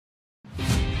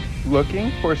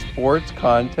Looking for sports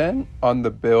content on the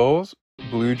Bills,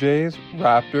 Blue Jays,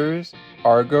 Raptors,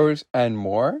 Argos, and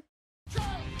more?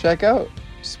 Check out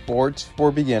Sports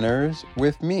for Beginners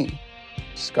with me,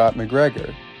 Scott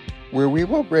McGregor, where we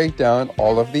will break down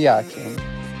all of the action.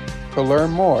 To learn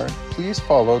more, please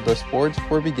follow the Sports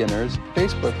for Beginners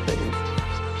Facebook page.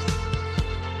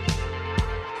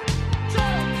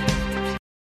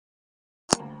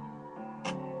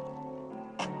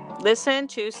 Listen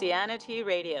to Cianity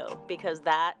Radio, because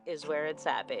that is where it's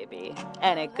at, baby.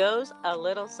 And it goes a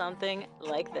little something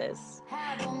like this.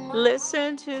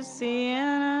 Listen to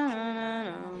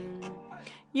Cianity.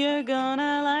 You're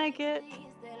gonna like it.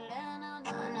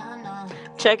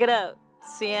 Check it out.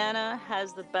 Sienna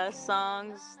has the best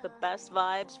songs, the best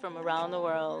vibes from around the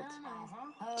world.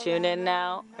 Tune in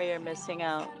now or you're missing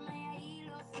out.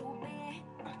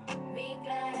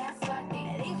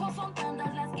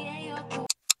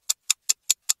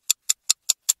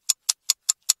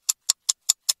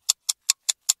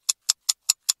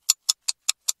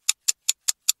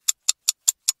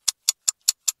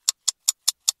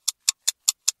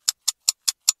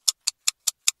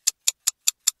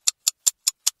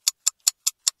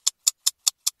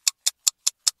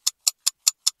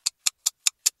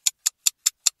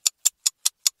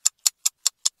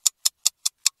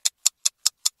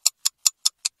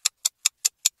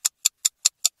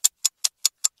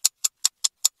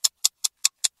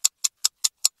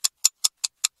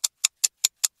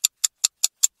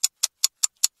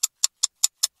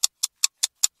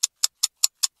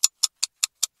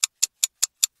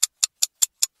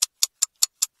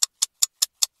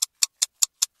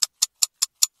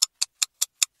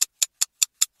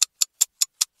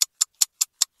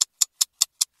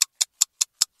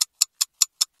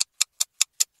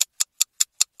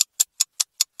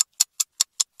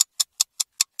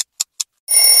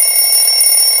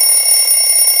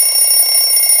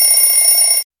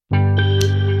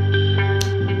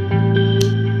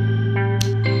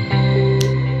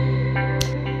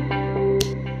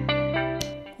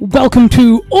 Welcome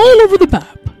to All Over the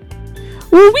Map,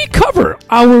 where we cover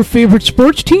our favorite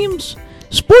sports teams,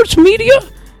 sports media,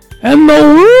 and the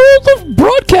world of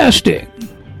broadcasting,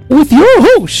 with your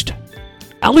host,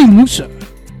 Ali Musa.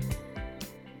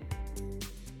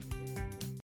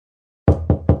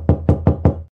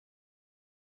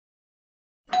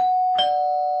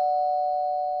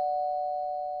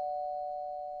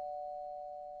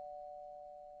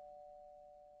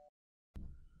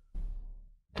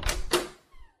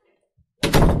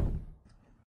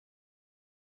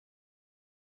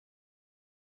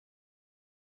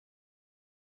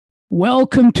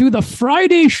 Welcome to the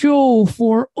Friday show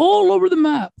for All Over the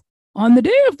Map. On the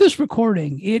day of this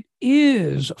recording, it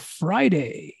is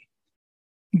Friday,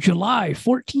 July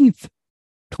 14th,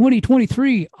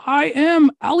 2023. I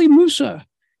am Ali Musa.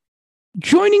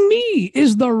 Joining me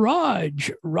is the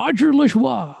Roger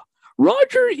Lajoie.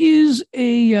 Roger is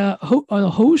a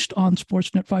host on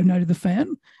Sportsnet 590 The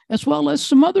Fan, as well as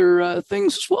some other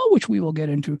things as well, which we will get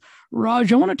into.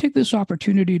 Raj, I want to take this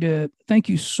opportunity to thank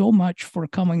you so much for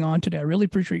coming on today. I really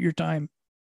appreciate your time.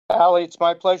 Ali, it's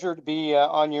my pleasure to be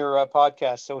on your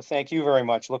podcast. So thank you very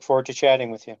much. Look forward to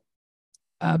chatting with you.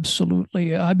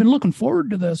 Absolutely. I've been looking forward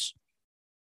to this.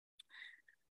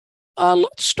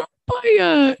 Let's start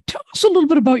by tell us a little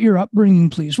bit about your upbringing,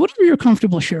 please. Whatever you're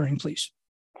comfortable sharing, please.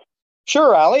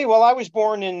 Sure, Ali. Well, I was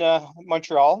born in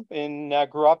Montreal and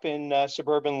grew up in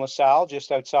suburban LaSalle,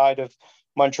 just outside of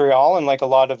Montreal. And like a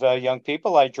lot of young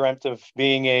people, I dreamt of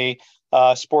being a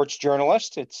sports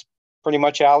journalist. It's pretty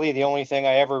much, Ali, the only thing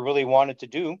I ever really wanted to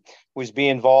do was be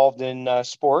involved in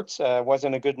sports. I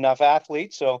wasn't a good enough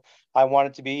athlete, so I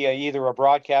wanted to be either a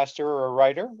broadcaster or a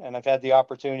writer, and I've had the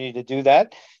opportunity to do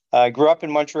that. I grew up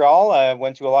in Montreal. I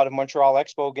went to a lot of Montreal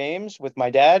Expo games with my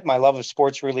dad. My love of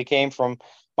sports really came from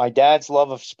my dad's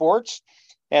love of sports.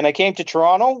 And I came to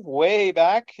Toronto way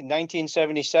back in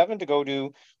 1977 to go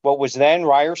to what was then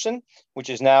Ryerson, which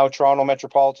is now Toronto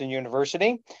Metropolitan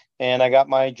University. And I got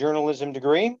my journalism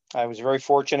degree. I was very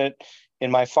fortunate in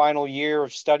my final year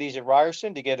of studies at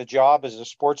Ryerson to get a job as a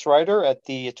sports writer at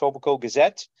the Etobicoke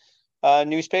Gazette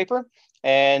newspaper.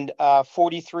 And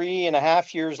 43 and a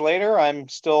half years later, I'm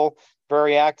still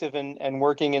very active and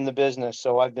working in the business.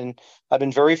 So I've been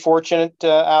very fortunate,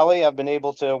 Ali. I've been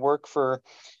able to work for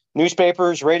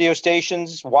newspapers, radio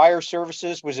stations, wire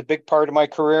services was a big part of my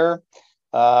career.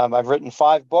 I've written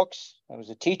 5 books. I was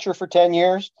a teacher for 10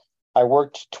 years. I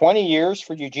worked 20 years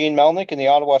for Eugene Melnick in the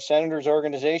Ottawa Senators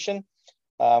organization.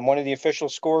 I'm one of the official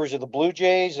scorers of the Blue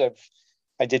Jays.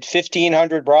 I did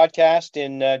 1,500 broadcasts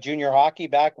in junior hockey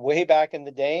way back in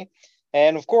the day.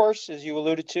 And of course, as you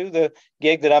alluded to, the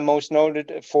gig that I'm most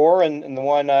noted for, and the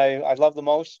one I love the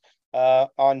most,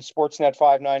 on Sportsnet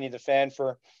 590, The Fan,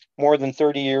 for more than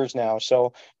 30 years now.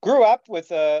 So grew up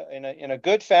with in a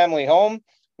good family home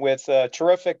with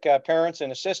terrific parents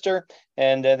and a sister,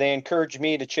 and they encouraged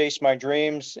me to chase my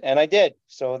dreams, and I did.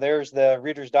 So there's the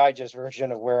Reader's Digest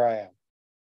version of where I am.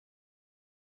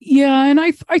 Yeah, and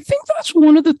I think that's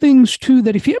one of the things too,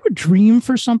 that if you have a dream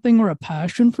for something or a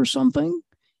passion for something,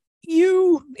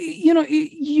 you know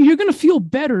you're going to feel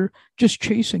better just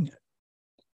chasing it.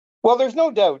 Well, there's no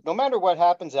doubt. No matter what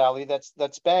happens, Ali, that's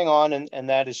bang on, and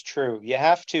that is true. You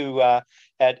have to,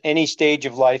 at any stage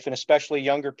of life, and especially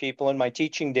younger people. In my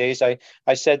teaching days, I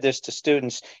said this to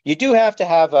students: you do have to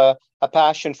have a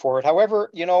passion for it.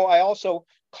 However, I also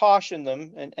caution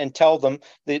them and tell them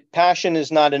that passion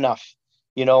is not enough.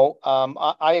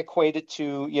 I equate it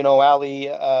to, Ali,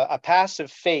 a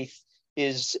passive faith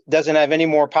doesn't have any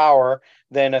more power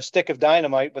than a stick of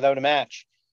dynamite without a match.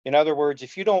 In other words,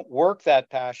 if you don't work that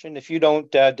passion, if you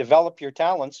don't develop your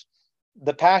talents,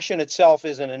 the passion itself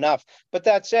isn't enough. But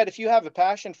that said, if you have a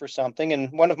passion for something,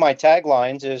 and one of my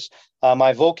taglines is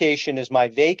my vocation is my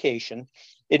vacation,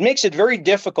 it makes it very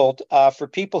difficult for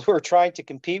people who are trying to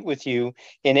compete with you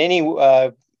in any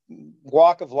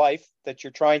walk of life that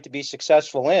you're trying to be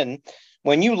successful in.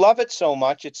 When you love it so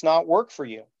much, it's not work for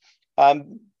you.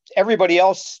 Everybody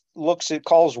else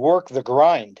calls work the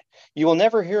grind. You will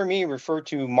never hear me refer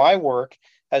to my work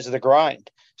as the grind.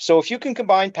 So if you can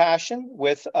combine passion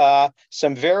with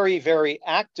some very, very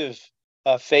active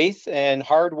faith and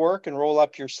hard work and roll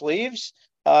up your sleeves,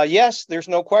 yes, there's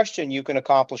no question you can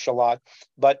accomplish a lot.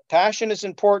 But passion is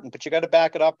important, but you got to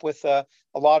back it up with a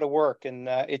lot of work. And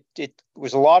it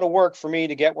was a lot of work for me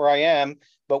to get where I am.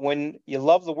 But when you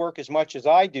love the work as much as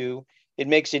I do, it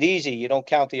makes it easy. You don't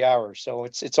count the hours. So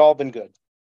it's all been good.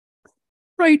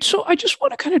 Right. So I just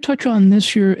want to kind of touch on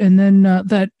this here, and then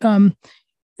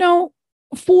now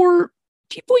for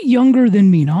people younger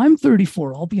than me, now I'm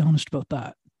 34. I'll be honest about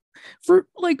that. For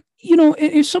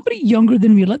if somebody younger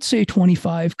than me, let's say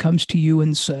 25, comes to you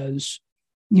and says,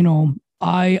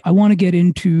 I want to get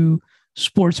into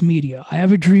sports media. I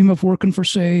have a dream of working for,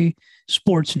 say,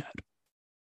 Sportsnet.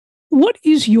 What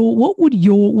is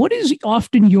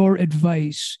often your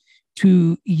advice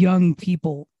to young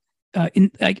people for a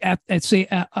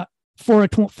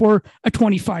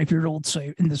 25-year-old,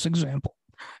 say, in this example?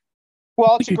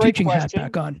 Well, it's a great teaching question.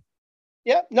 Hat back on.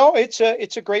 Yeah, no, it's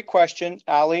a great question,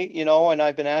 Ali, and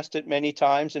I've been asked it many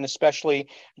times, and especially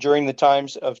during the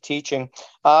times of teaching.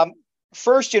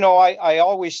 First, I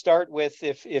always start with,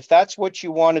 if that's what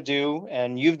you want to do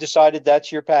and you've decided that's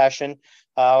your passion.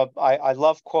 I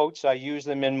love quotes. I use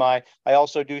them I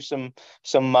also do some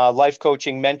life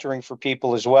coaching mentoring for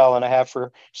people as well. And I have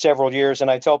for several years. And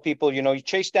I tell people, you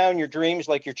chase down your dreams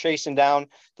like you're chasing down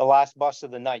the last bus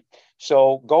of the night.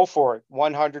 So go for it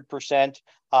 100%.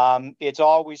 It's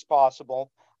always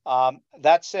possible.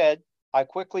 That said, I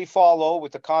quickly follow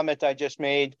with the comment I just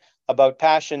made about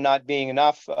passion not being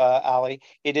enough, Ali.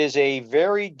 It is a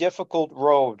very difficult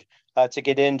road to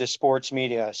get into sports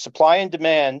media. Supply and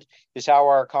demand is how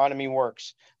our economy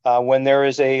works. When there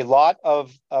is a lot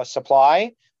of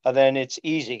supply, then it's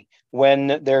easy.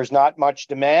 When there's not much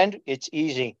demand, it's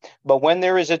easy. But when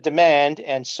there is a demand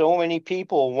and so many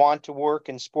people want to work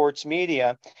in sports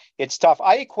media, it's tough.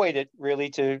 I equate it really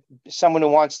to someone who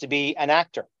wants to be an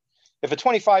actor. If a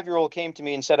 25-year-old came to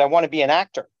me and said, I want to be an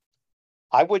actor,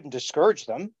 I wouldn't discourage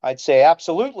them. I'd say,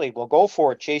 absolutely, well, go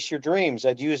for it. Chase your dreams.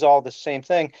 I'd use all the same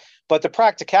thing. But the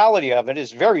practicality of it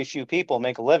is very few people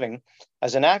make a living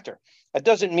as an actor. That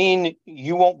doesn't mean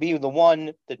you won't be the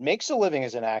one that makes a living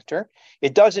as an actor.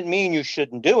 It doesn't mean you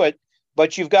shouldn't do it,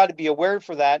 but you've got to be aware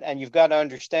for that, and you've got to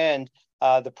understand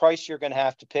the price you're going to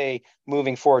have to pay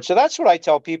moving forward. So that's what I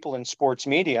tell people in sports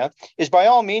media is, by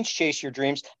all means, chase your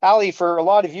dreams. Ali, for a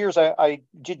lot of years, I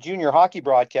did junior hockey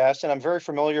broadcasts, and I'm very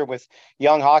familiar with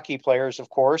young hockey players, of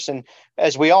course. And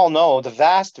as we all know, the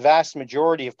vast, vast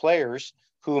majority of players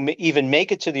who even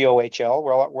make it to the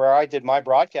OHL, where I did my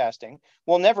broadcasting,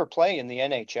 will never play in the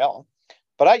NHL.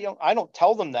 But I don't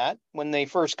tell them that when they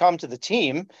first come to the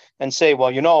team and say,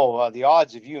 well, the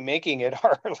odds of you making it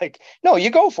are like, no, you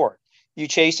go for it. You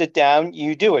chase it down,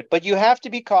 you do it. But you have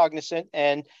to be cognizant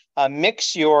and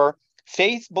mix your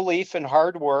faith, belief, and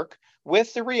hard work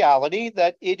with the reality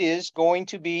that it is going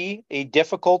to be a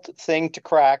difficult thing to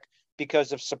crack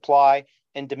because of supply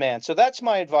and demand. So that's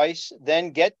my advice.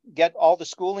 Then get all the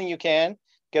schooling you can,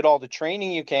 get all the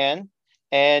training you can,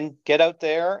 and get out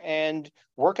there and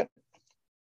work it.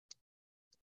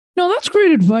 No, that's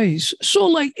great advice.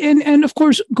 So and of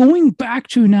course, going back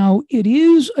to now, it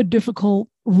is a difficult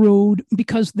road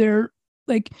because they're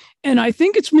like, and I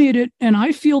think it's made it, and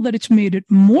I feel that it's made it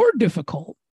more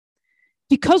difficult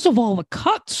because of all the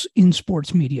cuts in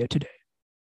sports media today.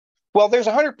 Well, there's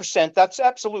 100%. That's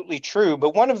absolutely true.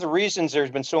 But one of the reasons there's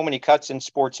been so many cuts in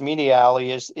sports media,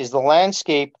 Ali, is the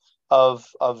landscape of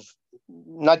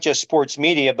not just sports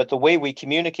media, but the way we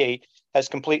communicate has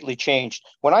completely changed.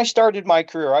 When I started my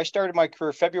career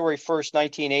February 1st,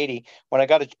 1980, when I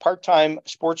got a part-time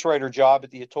sports writer job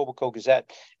at the Etobicoke Gazette.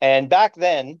 And back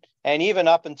then, and even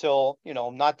up until,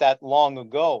 not that long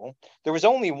ago, there was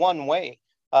only one way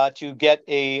to get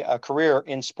a career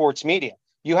in sports media.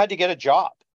 You had to get a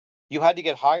job. You had to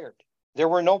get hired. There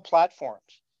were no platforms.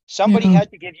 Somebody had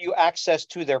to give you access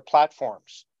to their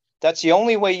platforms. That's the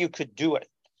only way you could do it.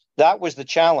 That was the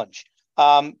challenge.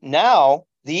 Now,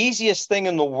 the easiest thing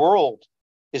in the world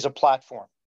is a platform.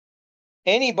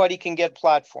 Anybody can get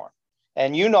platform.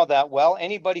 And you know that well.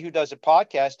 Anybody who does a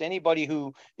podcast, anybody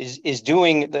who is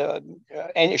doing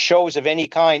any shows of any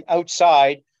kind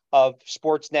outside of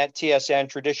Sportsnet, TSN,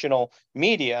 traditional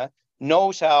media,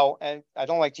 knows how, and I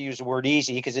don't like to use the word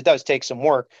easy because it does take some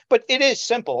work, but it is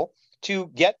simple to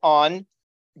get on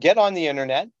the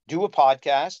internet, do a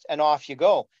podcast, and off you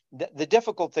go. The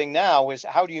difficult thing now is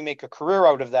how do you make a career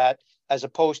out of that as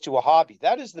opposed to a hobby?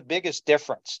 That is the biggest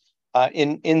difference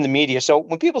in the media. So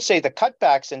when people say the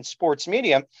cutbacks in sports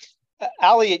media,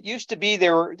 Ali, it used to be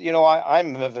there were,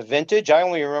 I'm of a vintage. I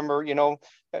only remember,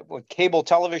 when cable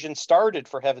television started,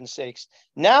 for heaven's sakes.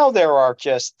 Now there are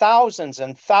just thousands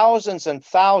and thousands and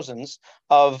thousands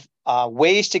of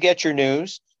ways to get your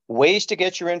news, ways to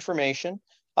get your information.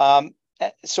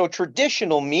 So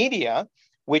traditional media,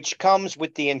 which comes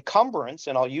with the encumbrance,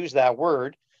 and I'll use that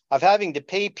word, of having to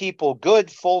pay people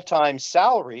good full-time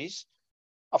salaries,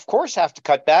 of course have to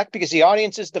cut back because the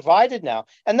audience is divided now.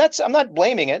 And I'm not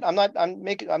blaming it. I'm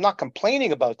not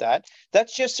complaining about that.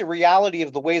 That's just the reality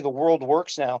of the way the world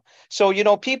works now. So,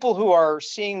 people who are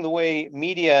seeing the way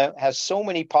media has so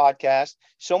many podcasts,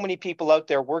 so many people out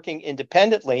there working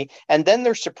independently, and then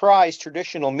they're surprised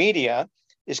traditional media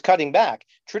is cutting back.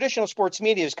 Traditional sports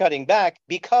media is cutting back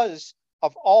because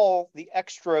of all the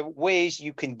extra ways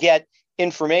you can get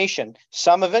information.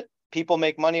 Some of it, people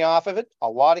make money off of it. A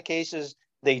lot of cases,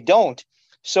 they don't.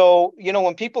 So,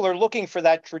 when people are looking for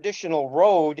that traditional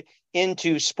road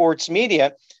into sports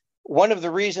media, one of the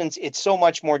reasons it's so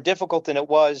much more difficult than it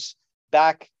was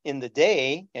back in the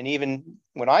day, and even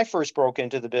when I first broke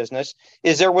into the business,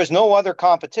 is there was no other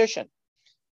competition.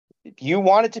 You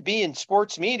wanted to be in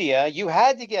sports media, you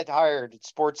had to get hired at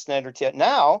Sportsnet or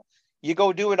now you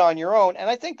go do it on your own. And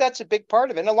I think that's a big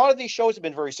part of it. And a lot of these shows have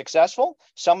been very successful.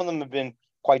 Some of them have been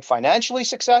quite financially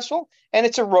successful, and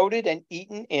it's eroded and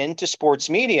eaten into sports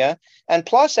media. And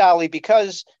plus, Ali,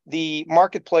 because the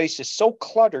marketplace is so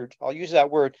cluttered, I'll use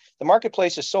that word, the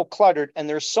marketplace is so cluttered and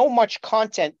there's so much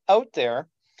content out there,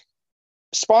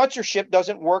 sponsorship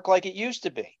doesn't work like it used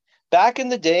to be. Back in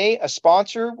the day, a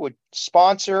sponsor would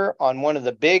sponsor on one of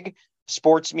the big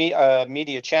sports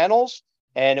media channels,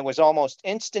 and it was almost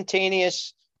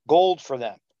instantaneous gold for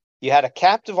them. You had a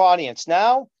captive audience.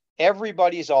 Now,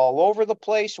 everybody's all over the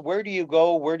place. Where do you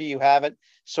go? Where do you have it?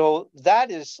 So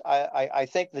that is, I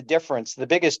think, the difference, the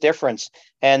biggest difference.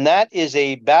 And that is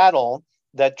a battle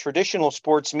that traditional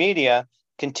sports media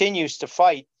continues to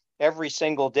fight every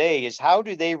single day, is how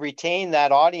do they retain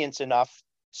that audience enough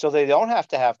so they don't have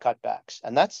to have cutbacks?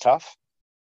 And that's tough.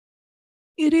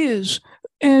 It is.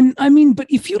 And I mean, but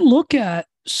if you look at,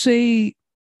 say,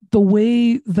 the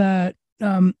way that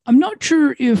I'm not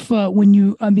sure if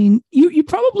you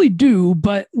probably do,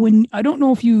 but I don't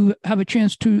know if you have a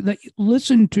chance to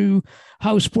listen to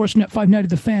how Sportsnet 590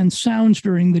 The Fan sounds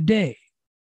during the day.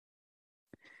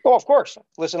 Oh, of course.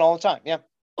 Listen all the time. Yeah.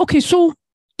 Okay. So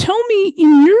tell me,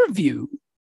 in your view,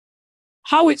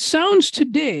 how it sounds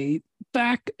today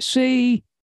back, say,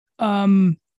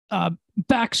 in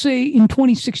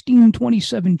 2016,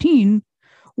 2017,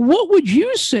 what would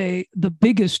you say the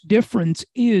biggest difference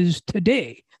is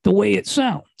today, the way it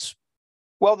sounds?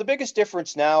 Well, the biggest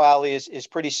difference now, Ali, is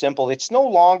pretty simple. It's no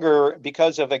longer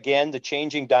because of, again, the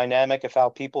changing dynamic of how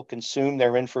people consume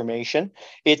their information.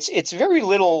 It's very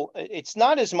little. It's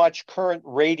not as much current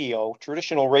radio,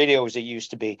 traditional radio, as it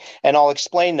used to be. And I'll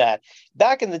explain that.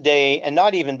 Back in the day, and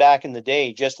not even back in the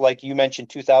day, just like you mentioned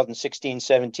 2016,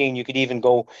 17, you could even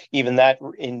go even that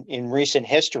in recent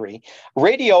history.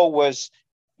 Radio was,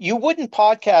 you wouldn't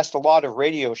podcast a lot of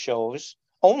radio shows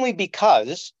only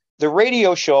because the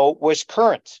radio show was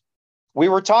current. We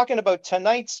were talking about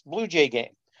tonight's Blue Jay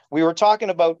game. We were talking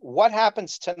about what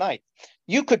happens tonight.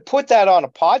 You could put that on a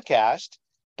podcast,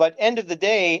 but end of the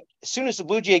day, as soon as the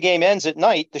Blue Jay game ends at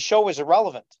night, the show is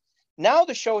irrelevant. Now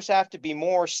the shows have to be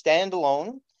more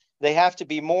standalone. They have to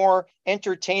be more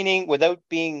entertaining without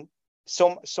being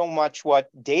so much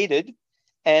dated.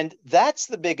 And that's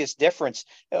the biggest difference.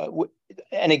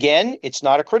 And again, it's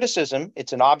not a criticism.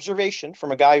 It's an observation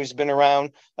from a guy who's been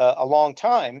around a long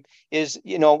time, is,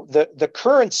 the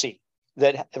currency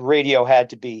that radio had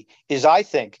to be is, I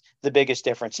think, the biggest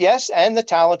difference. Yes, and the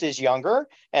talent is younger,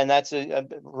 and that's a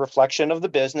reflection of the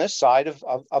business side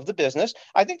of the business.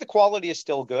 I think the quality is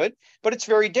still good, but it's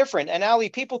very different. And Ali,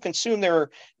 people consume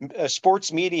their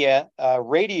sports media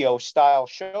radio style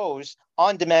shows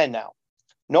on demand now.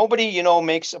 Nobody,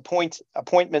 makes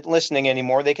appointment listening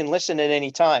anymore. They can listen at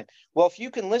any time. Well, if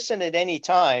you can listen at any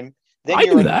time, then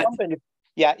you're incumbent.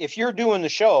 Yeah, if you're doing the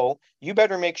show, you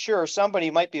better make sure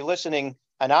somebody might be listening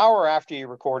an hour after you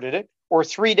recorded it or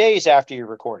 3 days after you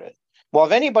recorded it. Well,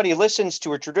 if anybody listens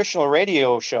to a traditional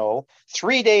radio show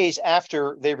 3 days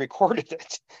after they recorded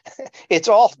it, it's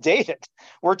all dated.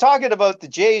 We're talking about the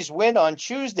Jays win on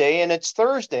Tuesday and it's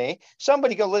Thursday.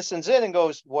 Somebody listens in and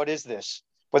goes, what is this?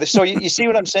 So you see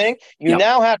what I'm saying? You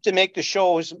now have to make the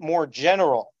shows more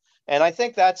general. And I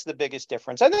think that's the biggest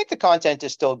difference. I think the content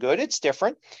is still good. It's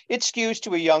different. It skews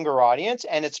to a younger audience,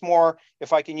 and it's more,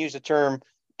 if I can use the term,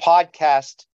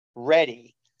 podcast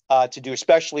ready to do,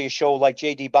 especially a show like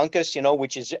JD Bunkus,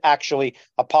 which is actually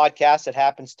a podcast that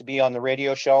happens to be on the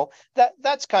radio show.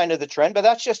 That's kind of the trend, but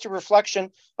that's just a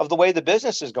reflection of the way the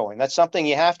business is going. That's something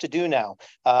you have to do now.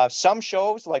 Some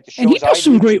shows, like the shows, and he does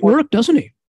some great work, doesn't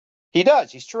he? He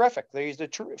does. He's terrific. He's a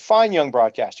fine young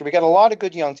broadcaster. We got a lot of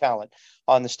good young talent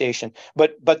on the station.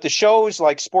 But the shows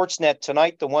like Sportsnet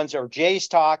Tonight, the ones that are Jays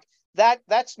Talk,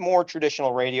 that's more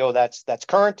traditional radio. That's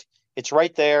current. It's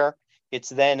right there. It's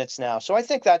then, it's now. So I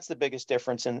think that's the biggest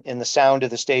difference in the sound of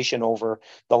the station over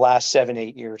the last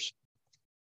 7-8 years.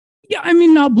 Yeah, I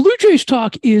mean, now Blue Jays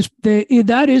Talk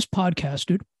that is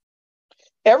podcasted.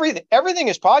 Everything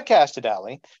is podcasted,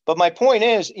 Ali. But my point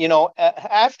is,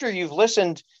 after you've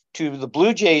listened to the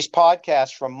Blue Jays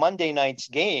podcast from Monday night's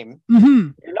game,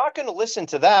 you're not going to listen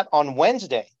to that on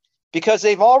Wednesday because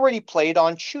they've already played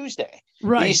on Tuesday.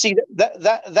 Right. You see,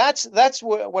 that's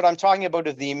what I'm talking about,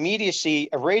 of the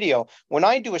immediacy of radio. When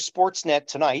I do a Sportsnet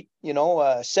Tonight,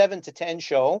 a 7 to 10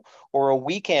 show or a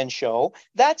weekend show,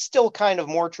 that's still kind of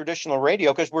more traditional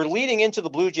radio because we're leading into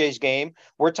the Blue Jays game.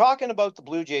 We're talking about the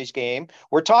Blue Jays game.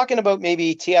 We're talking about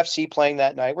maybe TFC playing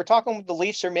that night. We're talking the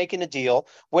Leafs are making a deal,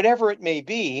 whatever it may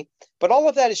be. But all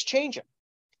of that is changing.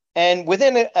 And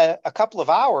within a couple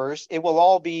of hours, it will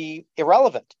all be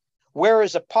irrelevant.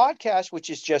 Whereas a podcast, which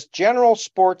is just general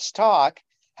sports talk,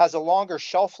 has a longer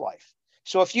shelf life.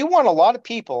 So if you want a lot of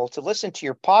people to listen to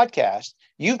your podcast,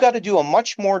 you've got to do a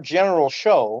much more general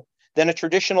show than a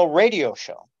traditional radio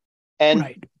show.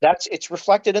 And it's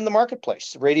reflected in the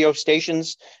marketplace. Radio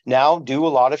stations now do a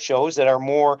lot of shows that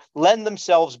are lend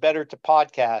themselves better to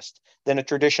podcast than a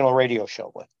traditional radio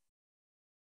show would.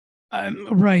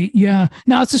 Right. Yeah.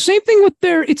 Now it's the same thing with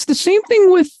it's the same thing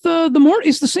with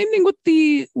it's the same thing with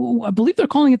I believe they're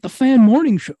calling it the fan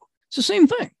morning show. It's the same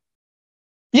thing.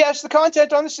 Yes, the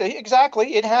content on the stage,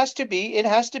 exactly. It has to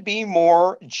be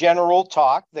more general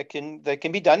talk that can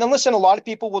be done. And listen, a lot of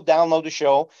people will download the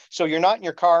show, so you're not in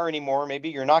your car anymore. Maybe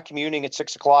you're not commuting at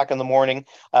 6 o'clock in the morning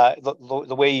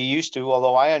the way you used to.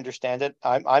 Although I understand it,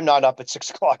 I'm not up at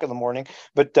 6 o'clock in the morning.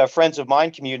 But friends of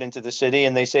mine commute into the city,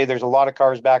 and they say there's a lot of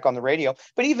cars back on the radio.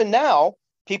 But even now,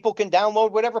 people can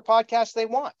download whatever podcast they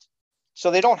want. So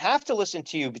they don't have to listen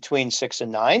to you between 6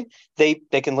 and 9. They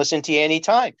can listen to you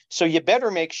anytime. So you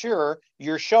better make sure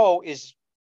your show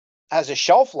has a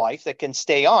shelf life that can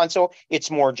stay on. So it's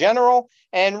more general,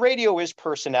 and radio is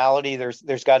personality.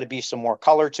 There's got to be some more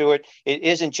color to it. It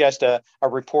isn't just a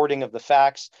reporting of the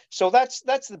facts. So that's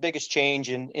the biggest change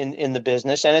in the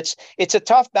business. And it's a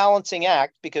tough balancing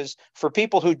act, because for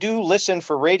people who do listen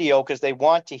for radio because they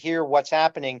want to hear what's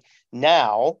happening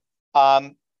now,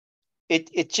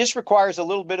 It just requires a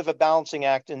little bit of a balancing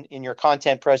act in your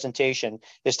content presentation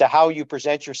as to how you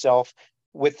present yourself,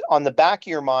 with on the back of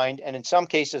your mind, and in some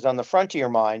cases on the front of your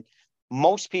mind.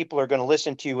 Most people are going to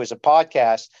listen to you as a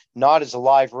podcast, not as a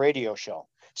live radio show.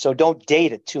 So don't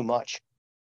date it too much.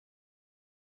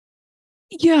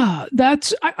 Yeah,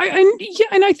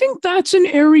 and I think that's an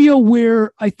area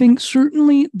where I think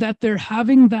certainly that they're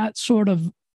having that's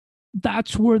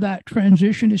where that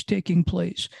transition is taking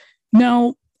place.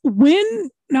 Now,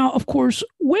 of course,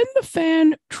 when the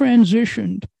fan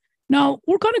transitioned, now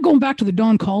we're kind of going back to the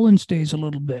Don Collins days a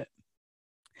little bit.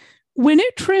 When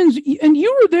and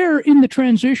you were there in the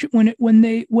transition when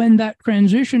that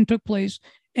transition took place,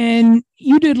 and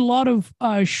you did a lot of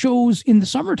shows in the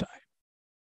summertime.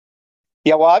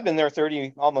 Yeah, well, I've been there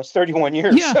almost 31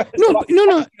 years. Yeah. No, no,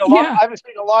 no. Yeah. I've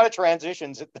seen a lot of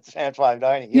transitions at the Fan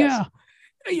 590. Yes. Yeah.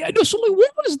 Yeah. No, so like,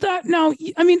 what was that now?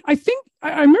 I mean, I think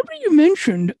I remember you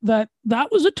mentioned that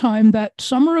that was a time, that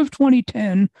summer of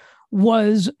 2010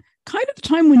 was kind of the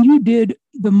time when you did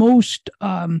the most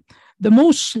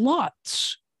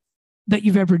slots that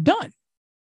you've ever done.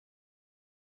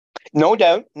 No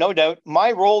doubt, no doubt.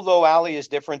 My role, though, Ali, is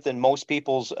different than most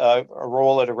people's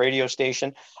role at a radio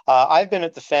station. I've been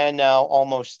at the Fan now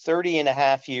almost 30 and a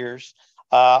half years.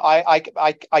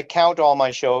 I count all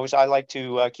my shows. I like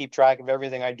to keep track of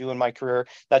everything I do in my career.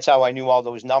 That's how I knew all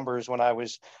those numbers when I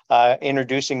was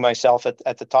introducing myself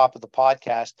at the top of the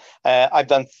podcast. I've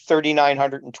done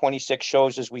 3,926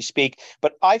 shows as we speak,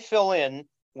 but I fill in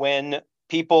when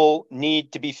people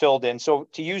need to be filled in. So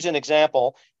to use an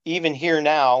example, even here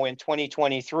now in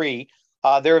 2023,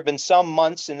 there have been some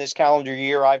months in this calendar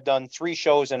year I've done 3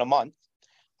 shows in a month.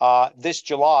 This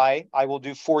July, I will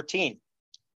do 14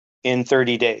 in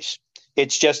 30 days.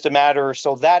 It's just a matter.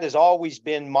 So that has always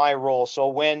been my role. So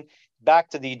when back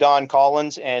to the Don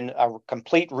Collins and a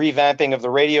complete revamping of the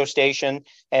radio station,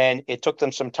 and it took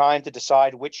them some time to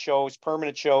decide which shows,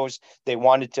 permanent shows, they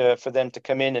wanted for them to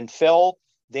come in and fill.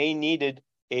 They needed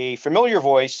a familiar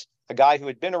voice, a guy who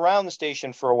had been around the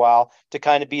station for a while, to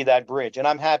kind of be that bridge. And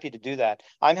I'm happy to do that.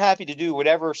 I'm happy to do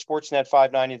whatever Sportsnet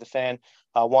 590 The Fan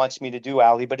wants me to do,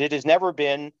 Ali, but it has never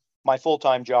been my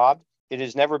full-time job. It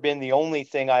has never been the only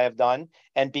thing I have done.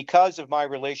 And because of my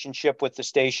relationship with the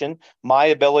station, my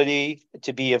ability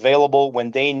to be available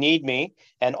when they need me,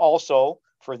 and also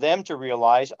for them to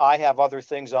realize I have other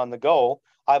things on the go,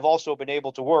 I've also been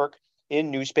able to work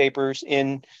in newspapers,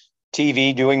 in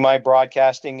TV, doing my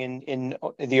broadcasting in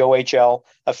the OHL,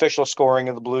 official scoring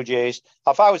of the Blue Jays.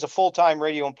 If I was a full-time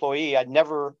radio employee, I'd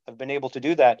never have been able to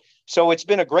do that. So it's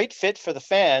been a great fit for the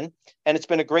Fan, and it's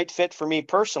been a great fit for me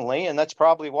personally, and that's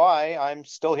probably why I'm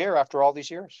still here after all these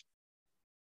years.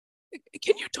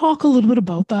 Can you talk a little bit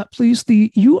about that, please?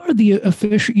 You are the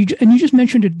official, and you just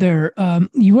mentioned it there.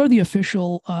 You are the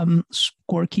official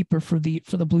scorekeeper for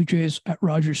the Blue Jays at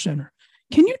Rogers Center.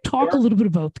 Can you talk a little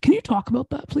bit can you talk about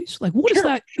that, please? Like, what does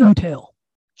that entail?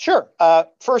 Sure.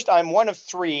 First, I'm one of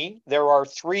 3. There are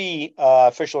 3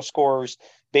 official scorers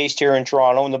based here in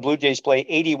Toronto, and the Blue Jays play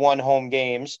 81 home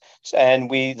games, and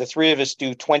the 3 of us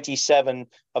do 27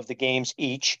 of the games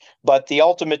each. But the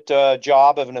ultimate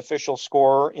job of an official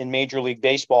scorer in Major League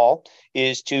Baseball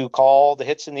is to call the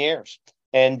hits and the errors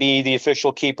and be the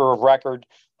official keeper of record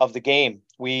of the game.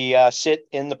 We sit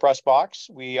in the press box.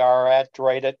 We are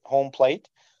right at home plate.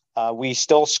 We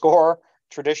still score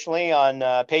traditionally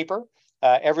on paper.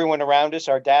 Everyone around us,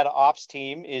 our data ops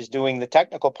team, is doing the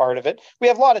technical part of it. We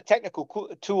have a lot of technical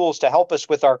tools to help us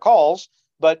with our calls,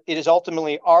 but it is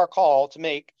ultimately our call to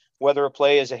make whether a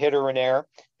play is a hit or an error,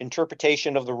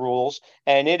 interpretation of the rules.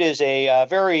 And it is a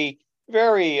very,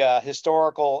 very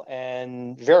historical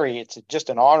and it's just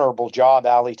an honorable job,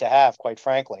 Ali, to have, quite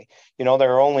frankly. You know,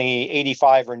 there are only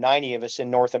 85 or 90 of us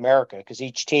in North America because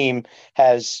each team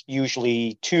has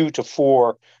usually 2 to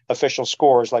 4 official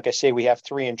scores. Like I say, we have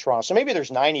 3 in Toronto. So maybe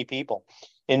there's 90 people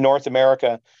in North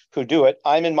America who do it.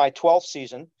 I'm in my 12th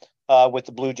season with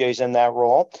the Blue Jays in that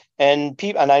role. And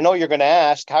I know you're going to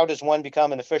ask, how does one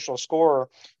become an official scorer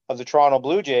of the Toronto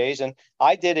Blue Jays? And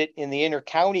I did it in the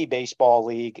Inter-County Baseball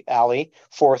League, Ali,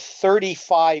 for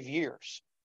 35 years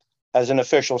as an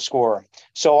official scorer.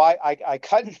 So I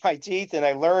cut my teeth and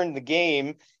I learned the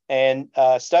game and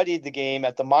studied the game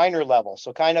at the minor level.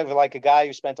 So kind of like a guy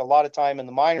who spent a lot of time in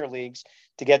the minor leagues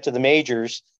to get to the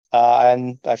majors.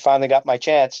 And I finally got my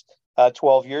chance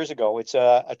 12 years ago. It's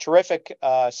a terrific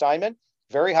assignment,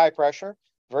 very high pressure,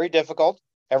 very difficult.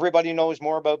 Everybody knows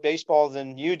more about baseball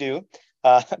than you do.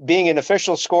 Being an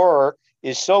official scorer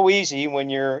is so easy when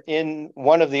you're in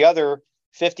one of the other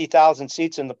 50,000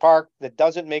 seats in the park that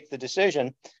doesn't make the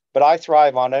decision. But I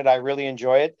thrive on it. I really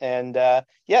enjoy it. And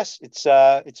yes,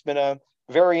 it's been a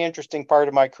very interesting part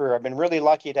of my career. I've been really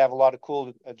lucky to have a lot of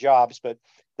cool jobs, but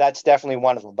that's definitely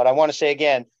one of them. But I want to say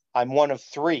again, I'm one of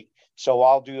 3. So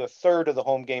I'll do a third of the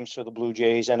home games for the Blue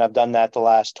Jays, and I've done that the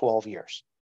last 12 years.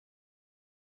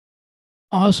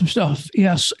 Awesome stuff.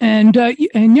 Yes, and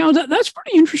now that's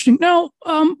pretty interesting. Now,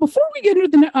 before we get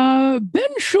into the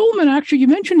Ben Schulman, actually, you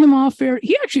mentioned him off air.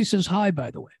 He actually says hi, by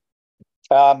the way.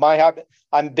 I'm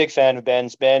a big fan of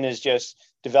Ben's. Ben is just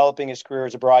developing his career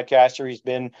as a broadcaster. He's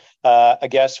been a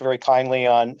guest very kindly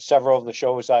on several of the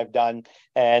shows I've done,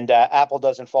 and apple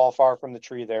doesn't fall far from the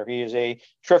tree there. He is a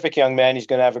terrific young man. He's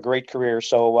going to have a great career.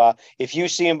 So if you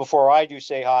see him before I do,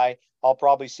 say hi. I'll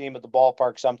probably see him at the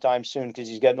ballpark sometime soon because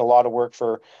he's getting a lot of work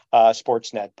for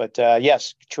Sportsnet. But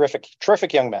yes,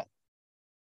 terrific young man.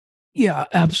 Yeah,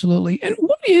 absolutely. And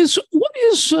what is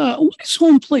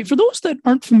home plate? For those that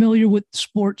aren't familiar with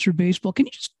sports or baseball, can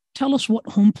you just tell us what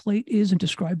home plate is and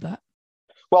describe that?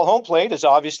 Well, home plate is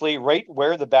obviously right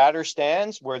where the batter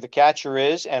stands, where the catcher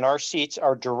is, and our seats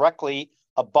are directly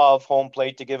above home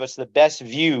plate to give us the best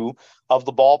view of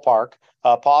the ballpark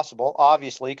possible,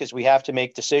 obviously, because we have to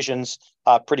make decisions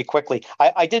pretty quickly.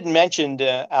 I didn't mention,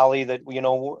 Ali, that,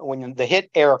 when the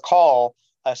hit air call,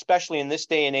 especially in this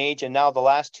day and age, and now the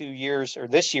last 2 years, or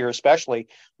this year especially,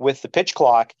 with the pitch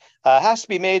clock, has to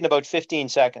be made in about 15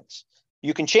 seconds.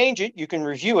 You can change it, you can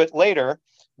review it later,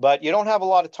 but you don't have a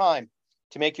lot of time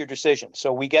to make your decision.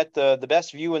 So we get the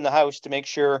best view in the house to make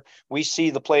sure we see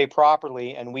the play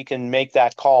properly and we can make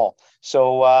that call.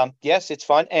 So yes, it's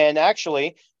fun. And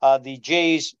actually, the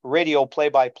Jays radio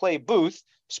play-by-play booth,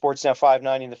 Sportsnet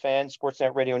 590 The Fan,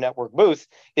 Sportsnet Radio Network booth,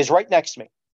 is right next to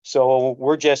me. So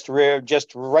we're just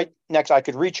right next. I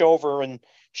could reach over and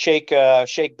shake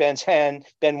Ben's hand,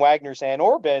 Ben Wagner's hand,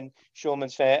 or Ben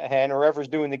Schulman's hand, or whoever's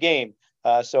doing the game.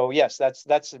 So yes,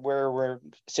 that's where we're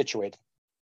situated.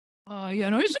 Yeah,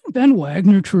 no, isn't Ben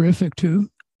Wagner terrific too?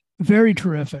 Very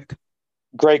terrific.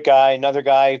 Great guy, another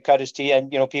guy who cut his teeth,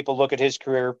 and people look at his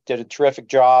career, did a terrific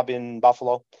job in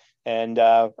Buffalo, and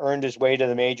earned his way to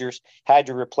the majors. Had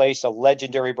to replace a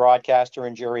legendary broadcaster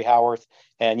in Jerry Howarth,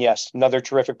 and yes, another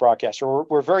terrific broadcaster.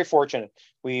 We're very fortunate.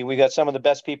 We got some of the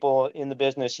best people in the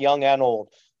business, young and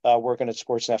old, working at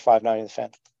Sportsnet 590 The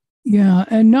Fan. Yeah,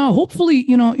 and now hopefully,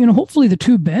 hopefully the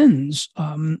two Bens,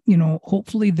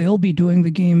 hopefully they'll be doing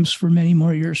the games for many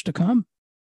more years to come.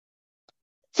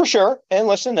 For sure. And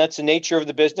listen, that's the nature of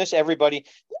the business. Everybody,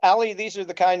 Ali, these are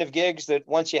the kind of gigs that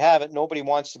once you have it, nobody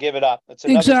wants to give it up. That's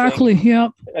another exactly. Thing. Yeah.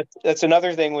 That's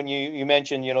another thing when you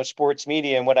mentioned, sports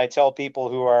media, and what I tell people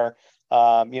who are,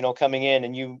 coming in,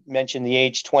 and you mentioned the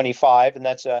age 25, and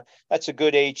that's a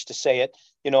good age to say it.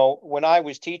 When I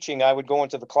was teaching, I would go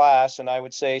into the class and I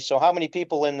would say, so how many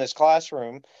people in this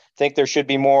classroom think there should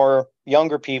be more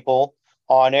younger people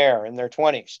on air in their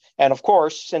 20s? And of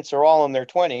course, since they're all in their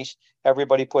 20s,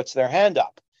 everybody puts their hand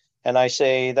up. And I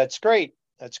say, that's great.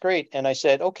 That's great. And I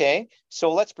said, okay,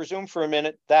 so let's presume for a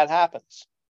minute that happens.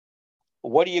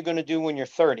 What are you going to do when you're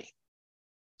 30?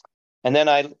 And then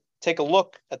I take a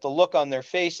look at the look on their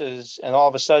faces, and all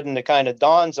of a sudden it kind of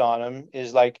dawns on them,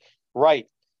 is like, right.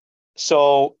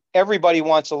 So everybody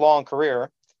wants a long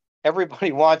career.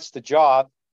 Everybody wants the job.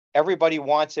 Everybody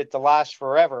wants it to last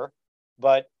forever,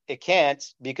 but it can't,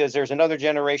 because there's another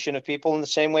generation of people, in the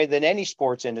same way that any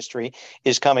sports industry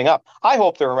is coming up. I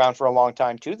hope they're around for a long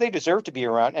time too. They deserve to be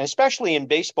around, and especially in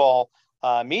baseball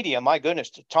media. My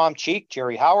goodness, Tom Cheek,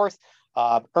 Jerry Howarth,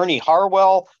 Ernie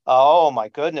Harwell, oh my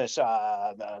goodness,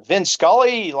 Vin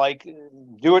Scully, like,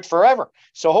 do it forever.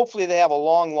 So hopefully they have a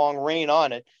long reign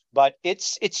on it. But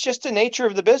it's just the nature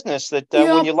of the business that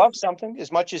when you love something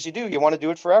as much as you do, you want to do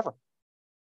it forever.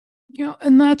 Yeah,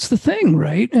 and that's the thing,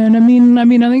 right? And I mean, I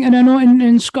think, and I know,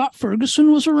 and Scott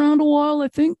Ferguson was around a while, I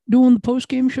think, doing the post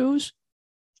game shows.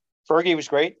 Fergie was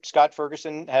great. Scott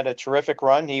Ferguson had a terrific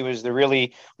run. He was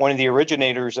really one of the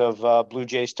originators of Blue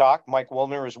Jays Talk. Mike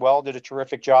Wilner as well did a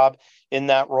terrific job in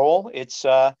that role. It's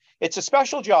a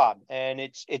special job, and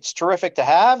it's terrific to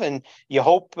have. And you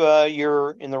hope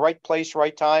you're in the right place,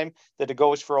 right time, that it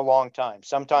goes for a long time.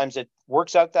 Sometimes it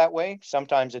works out that way.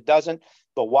 Sometimes it doesn't.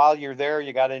 But while you're there,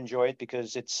 you got to enjoy it,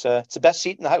 because it's the best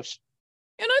seat in the house.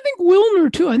 And I think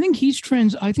Wilner too. I think he's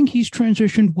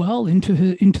transitioned well into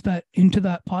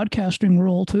that podcasting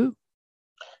role too.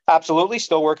 Absolutely,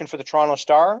 still working for the Toronto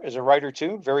Star as a writer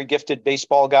too. Very gifted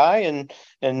baseball guy,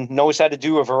 and knows how to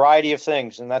do a variety of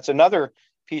things. And that's another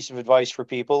piece of advice for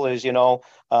people is, you got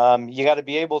to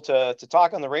be able to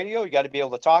talk on the radio. You got to be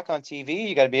able to talk on TV.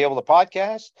 You got to be able to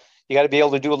podcast. You got to be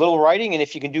able to do a little writing. And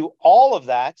if you can do all of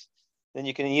that, then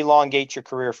you can elongate your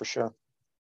career for sure.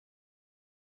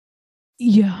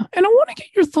 Yeah, and I want to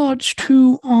get your thoughts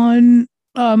too on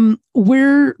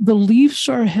where the Leafs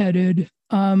are headed.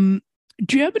 Do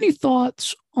you have any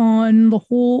thoughts on the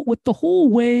whole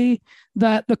way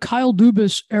that the Kyle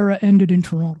Dubas era ended in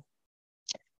Toronto?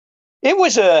 It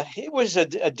was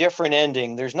a different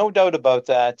ending. There's no doubt about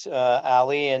that,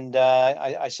 Ali. And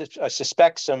I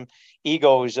suspect some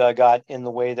egos got in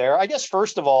the way there. I guess,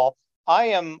 first of all, I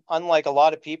am, unlike a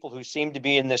lot of people who seem to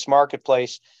be in this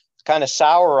marketplace, kind of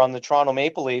sour on the Toronto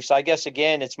Maple Leafs. I guess,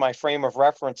 again, it's my frame of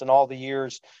reference and all the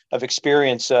years of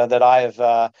experience that I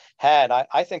have had.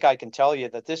 I think I can tell you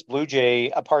that this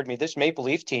this Maple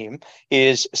Leaf team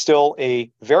is still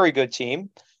a very good team.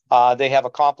 They have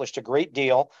accomplished a great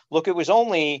deal. Look, it was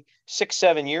only 6,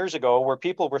 7 years ago where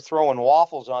people were throwing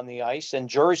waffles on the ice and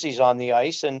jerseys on the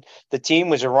ice, and the team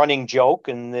was a running joke,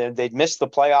 and they'd missed the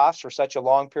playoffs for such a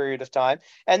long period of time.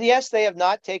 And yes, they have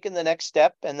not taken the next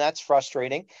step, and that's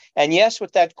frustrating. And yes,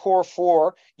 with that core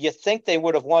four, you think they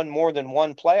would have won more than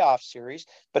one playoff series.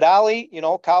 But Ali,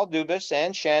 Kyle Dubas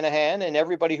and Shanahan and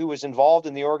everybody who was involved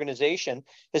in the organization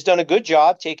has done a good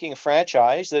job taking a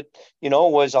franchise that,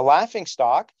 was a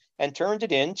laughingstock and turned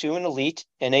it into an elite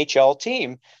NHL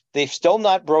team. They've still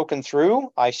not broken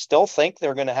through. I still think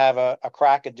they're going to have a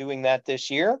crack at doing that this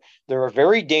year. They're a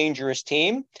very dangerous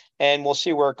team, and we'll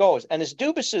see where it goes. And as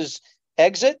Dubas's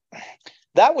exit,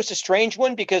 that was a strange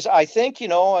one because I think,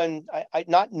 and I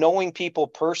not knowing people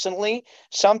personally,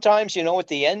 sometimes, at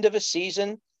the end of a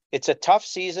season, it's a tough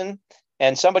season,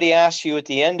 and somebody asks you at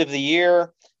the end of the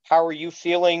year, how are you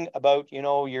feeling about,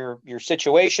 your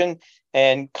situation?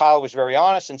 And Kyle was very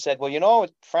honest and said, well,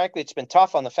 frankly, it's been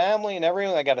tough on the family and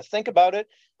everything. I got to think about it.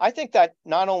 I think that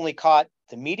not only caught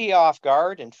the media off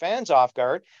guard and fans off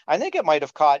guard, I think it might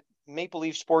have caught Maple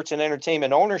Leaf Sports and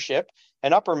Entertainment ownership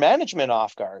and upper management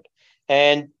off guard.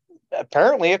 And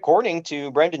apparently, according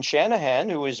to Brendan Shanahan,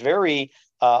 who was very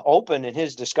open in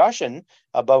his discussion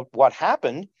about what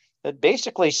happened, that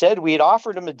basically said we had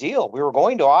offered him a deal. We were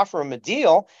going to offer him a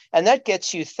deal. And that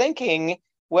gets you thinking,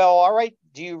 well, all right,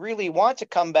 do you really want to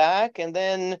come back? And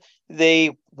then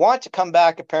they want to come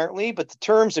back, apparently, but the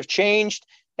terms have changed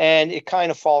and it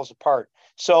kind of falls apart.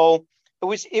 So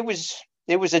it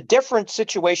was a different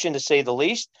situation, to say the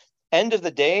least. End of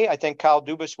the day, I think Kyle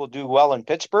Dubas will do well in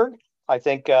Pittsburgh. I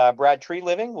think Brad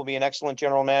Treliving will be an excellent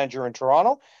general manager in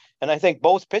Toronto. And I think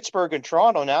both Pittsburgh and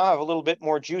Toronto now have a little bit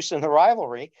more juice in the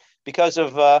rivalry because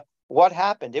of what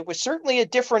happened. It was certainly a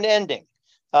different ending,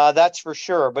 that's for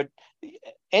sure. But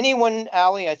anyone,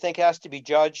 Ali, I think has to be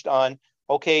judged on,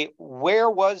 okay, where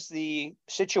was the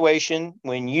situation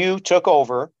when you took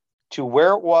over to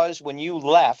where it was when you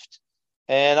left?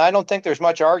 And I don't think there's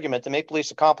much argument. The Maple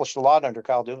Leafs accomplished a lot under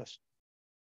Kyle Dubas.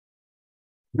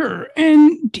 Sure.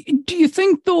 And do you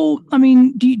think, though, I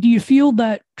mean, do you feel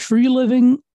that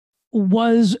Treliving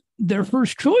was their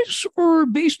first choice, or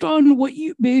based on what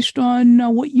you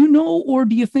know, or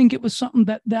do you think it was something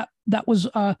that was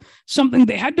something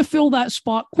they had to fill that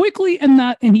spot quickly,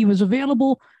 and he was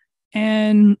available,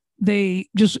 and they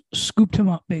just scooped him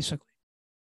up basically?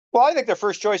 Well, I think their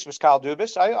first choice was Kyle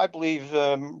Dubas. I believe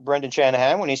Brendan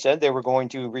Shanahan when he said they were going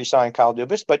to re-sign Kyle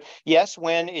Dubas. But yes,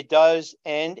 when it does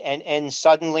end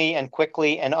suddenly and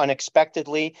quickly and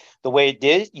unexpectedly the way it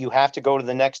did, you have to go to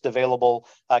the next available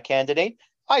candidate.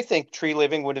 I think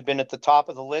Treliving would have been at the top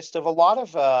of the list of a lot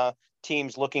of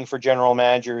teams looking for general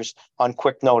managers on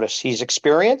quick notice. He's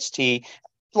experienced. He,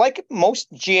 like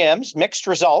most GMs, mixed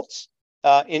results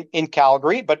in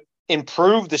Calgary, but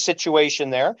improved the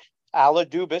situation there. Ala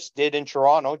Dubas did in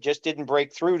Toronto, just didn't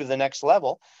break through to the next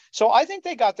level. So I think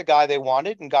they got the guy they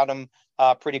wanted and got him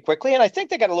pretty quickly. And I think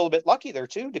they got a little bit lucky there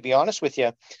too, to be honest with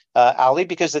you, Ali,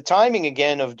 because the timing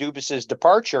again of Dubas's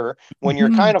departure, when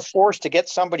you're kind of forced to get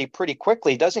somebody pretty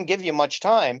quickly, doesn't give you much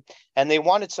time. And they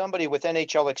wanted somebody with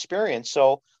NHL experience.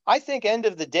 So I think end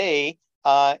of the day,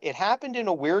 it happened in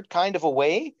a weird kind of a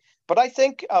way. But I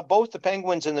think both the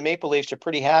Penguins and the Maple Leafs are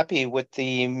pretty happy with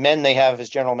the men they have as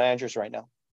general managers right now.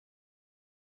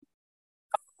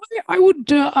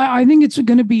 I think it's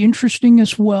going to be interesting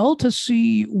as well to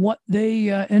see what they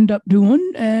end up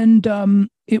doing, and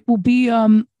it will be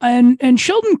and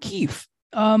Sheldon Keefe.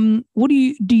 What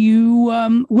do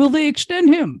you will they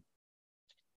extend him?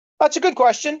 That's a good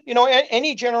question.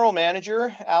 Any general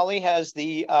manager, Ali, has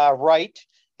the right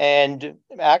and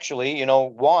actually,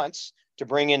 wants to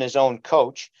bring in his own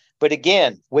coach. But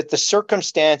again, with the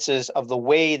circumstances of the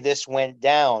way this went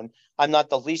down, I'm not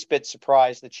the least bit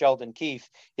surprised that Sheldon Keefe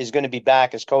is going to be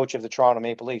back as coach of the Toronto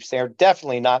Maple Leafs. They're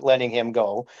definitely not letting him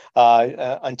go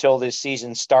until this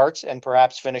season starts and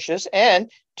perhaps finishes.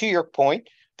 And to your point,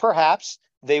 perhaps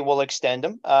they will extend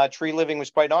him. Treliving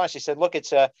was quite honest. He said, "Look,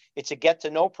 it's a get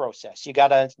to know process. You got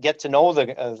to get to know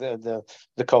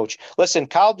the coach." Listen,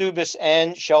 Kyle Dubas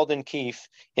and Sheldon Keefe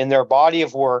in their body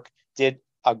of work did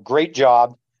a great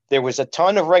job. There was a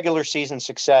ton of regular season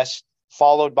success,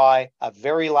 followed by a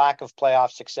very lack of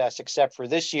playoff success, except for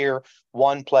this year,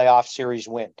 one playoff series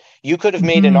win. You could have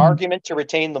made an argument to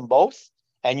retain them both,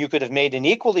 and you could have made an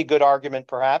equally good argument,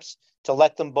 perhaps, to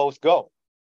let them both go.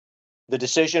 The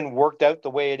decision worked out the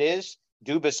way it is.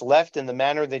 Dubas left in the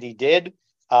manner that he did.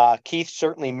 Keith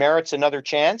certainly merits another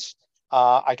chance.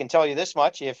 I can tell you this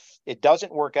much: if it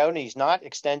doesn't work out and he's not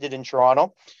extended in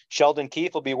Toronto, Sheldon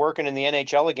Keefe will be working in the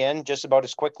NHL again just about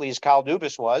as quickly as Kyle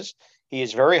Dubas was. He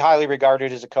is very highly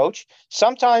regarded as a coach.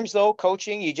 Sometimes, though,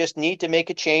 coaching, you just need to make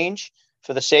a change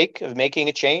for the sake of making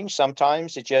a change.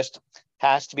 Sometimes it just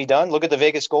has to be done. Look at the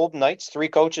Vegas Golden Knights, 3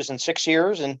 coaches in 6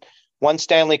 years and 1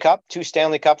 Stanley Cup, 2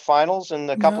 Stanley Cup finals, and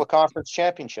a couple of conference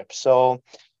championships. So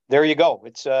there you go.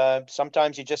 It's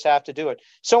sometimes you just have to do it.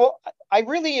 So I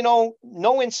really,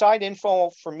 no inside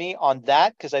info for me on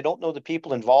that because I don't know the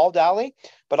people involved, Ali,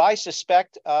 but I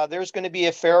suspect there's going to be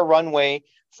a fair runway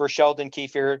for Sheldon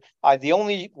Keefe here. The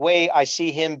only way I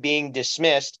see him being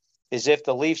dismissed is if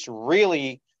the Leafs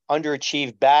really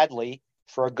underachieve badly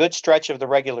for a good stretch of the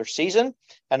regular season.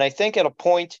 And I think at a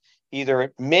point,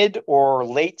 either mid or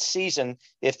late season,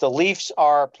 if the Leafs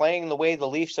are playing the way the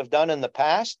Leafs have done in the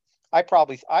past, I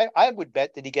would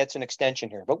bet that he gets an extension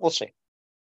here, but we'll see.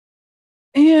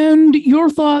 And your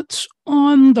thoughts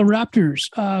on the Raptors?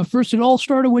 First, it all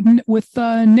started with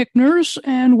Nick Nurse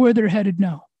and where they're headed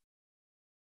now.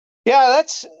 Yeah,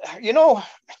 that's,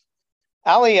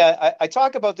 Ali, I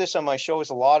talk about this on my shows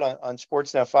a lot on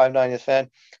Sportsnet 590 The Fan.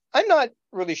 I'm not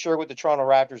really sure what the Toronto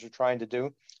Raptors are trying to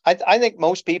do. I think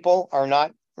most people are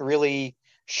not really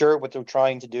sure what they're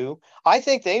trying to do. I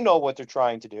think they know what they're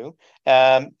trying to do.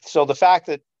 So the fact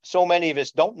that so many of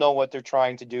us don't know what they're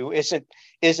trying to do isn't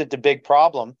the big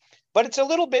problem. But it's a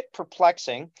little bit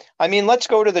perplexing. I mean, let's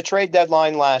go to the trade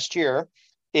deadline last year.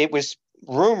 It was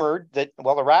rumored that,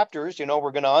 well, the Raptors,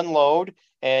 were going to unload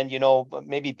and,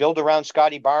 maybe build around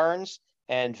Scotty Barnes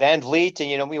and Van Vliet.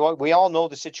 And, we all know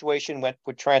the situation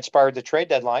would transpire at the trade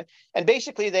deadline. And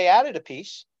basically they added a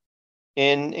piece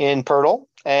in Pirtle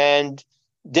and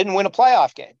didn't win a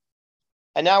playoff game.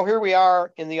 And now here we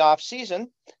are in the off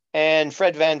season and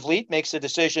Fred Van Vliet makes a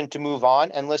decision to move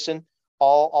on. And listen,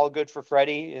 all good for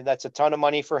Freddie. That's a ton of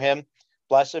money for him.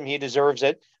 Bless him. He deserves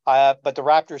it. But the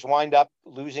Raptors wind up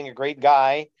losing a great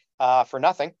guy for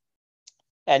nothing.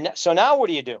 And so now what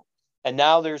do you do? And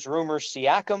now there's rumors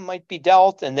Siakam might be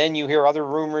dealt. And then you hear other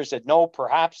rumors that no,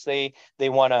 perhaps they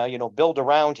want to, build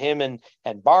around him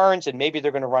and Barnes, and maybe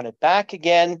they're going to run it back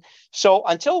again. So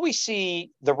until we see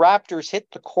the Raptors hit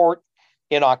the court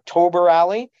in October,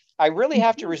 Ali, I really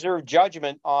have to reserve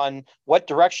judgment on what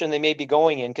direction they may be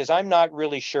going in because I'm not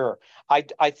really sure.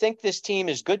 I think this team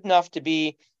is good enough to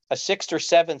be a 6th or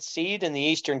 7th seed in the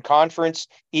Eastern Conference,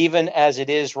 even as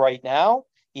it is right now,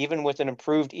 even with an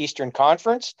improved Eastern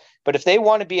Conference. But if they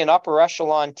want to be an upper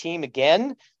echelon team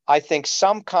again, I think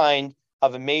some kind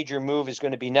of a major move is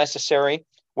going to be necessary,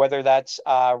 whether that's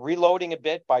reloading a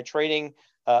bit by trading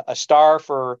a star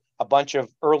for a bunch of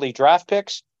early draft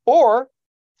picks or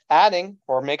adding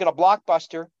or making a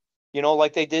blockbuster,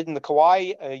 like they did in the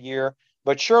Kawhi year.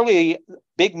 But surely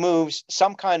big moves,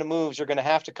 some kind of moves are going to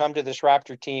have to come to this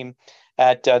Raptor team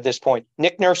at this point.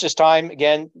 Nick Nurse's time,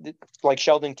 again, like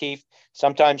Sheldon Keefe,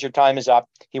 sometimes your time is up.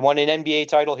 He won an NBA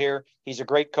title here. He's a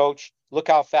great coach. Look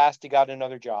how fast he got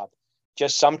another job.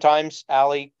 Just sometimes,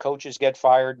 Ali, coaches get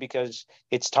fired because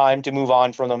it's time to move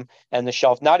on from them and the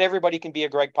shelf. Not everybody can be a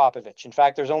Greg Popovich. In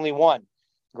fact, there's only one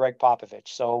Greg Popovich.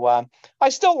 So I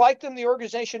still like them. The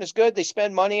organization is good. They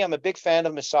spend money. I'm a big fan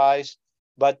of Masai's.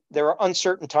 But there are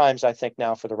uncertain times, I think,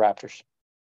 now for the Raptors.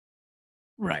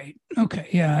 Right. Okay.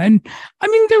 Yeah. And I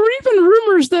mean, there were even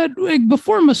rumors that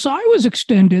before Masai was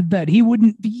extended, that he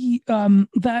wouldn't be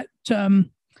that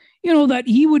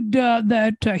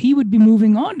he would be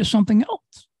moving on to something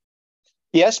else.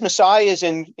 Yes, Masai is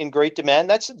in great demand.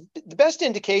 That's the best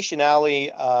indication, Ali,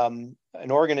 an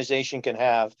organization can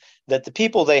have that the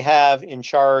people they have in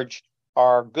charge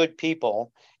are good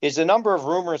people is the number of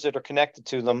rumors that are connected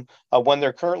to them when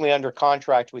they're currently under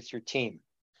contract with your team.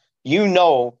 You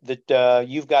know that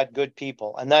you've got good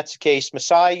people, and that's the case.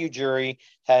 Masai Ujiri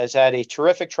has had a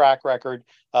terrific track record,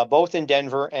 both in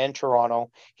Denver and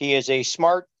Toronto. He is a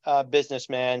smart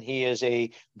businessman. He is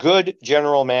a good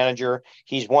general manager.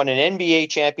 He's won an NBA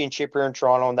championship here in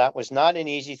Toronto, and that was not an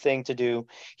easy thing to do.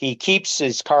 He keeps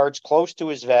his cards close to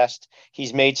his vest.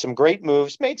 He's made some great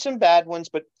moves, made some bad ones,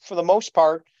 but for the most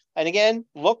part, and again,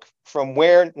 look from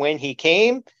when he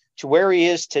came to where he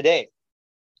is today.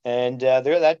 And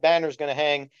that banner is going to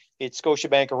hang at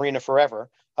Scotiabank Arena forever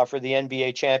for the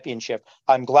NBA championship.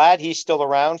 I'm glad he's still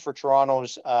around for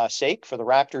Toronto's sake, for the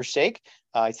Raptors' sake.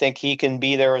 I think he can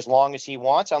be there as long as he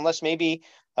wants, unless maybe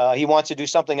he wants to do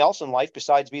something else in life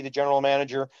besides be the general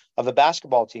manager of the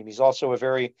basketball team. He's also a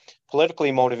very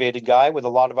politically motivated guy with a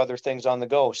lot of other things on the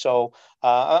go. So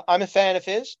I'm a fan of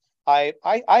his. I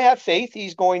have faith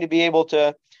he's going to be able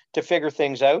to figure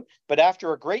things out. But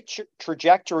after a great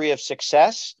trajectory of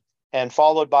success and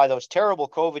followed by those terrible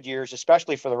COVID years,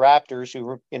 especially for the Raptors,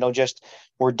 who just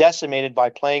were decimated by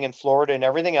playing in Florida and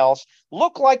everything else,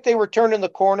 looked like they were turning the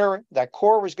corner. That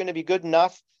core was going to be good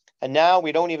enough. And now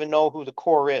we don't even know who the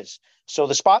core is. So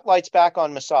the spotlight's back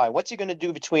on Masai. What's he going to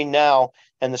do between now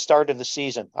and the start of the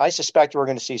season? I suspect we're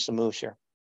going to see some moves here.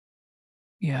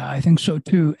 Yeah, I think so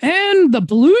too. And the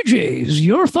Blue Jays,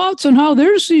 your thoughts on how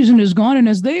their season has gone, and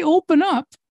as they open up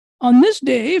on this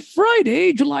day,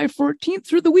 Friday, July 14th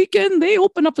through the weekend, they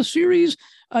open up a series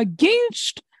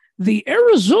against the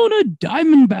Arizona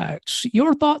Diamondbacks.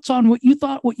 Your thoughts on what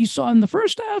you saw in the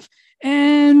first half,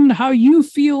 and how you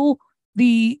feel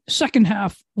the second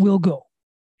half will go.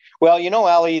 Well,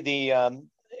 Ali,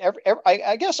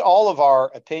 I guess all of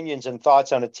our opinions and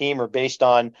thoughts on a team are based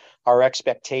on our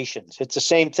expectations. It's the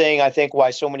same thing, I think, why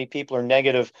so many people are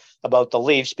negative about the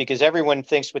Leafs, because everyone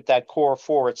thinks with that core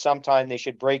four, at some time they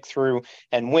should break through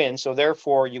and win. So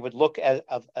therefore, you would look at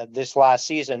this last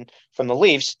season from the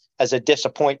Leafs as a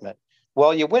disappointment.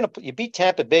 Well, you beat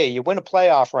Tampa Bay, you win a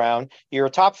playoff round, you're a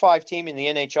top 5 team in the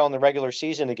NHL in the regular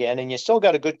season again, and you still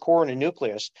got a good core and a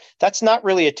nucleus. That's not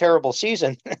really a terrible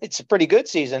season. It's a pretty good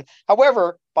season.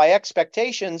 However, by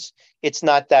expectations, it's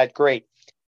not that great.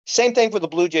 Same thing for the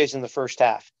Blue Jays in the first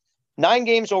half. 9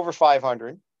 games over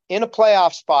 500, in a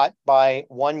playoff spot by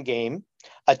 1 game,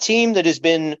 a team that has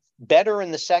been better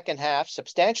in the second half,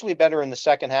 substantially better in the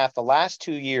second half the last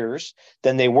 2 years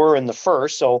than they were in the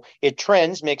first. So it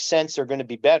trends, makes sense, they're going to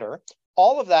be better.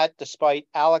 All of that despite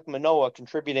Alek Manoah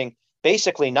contributing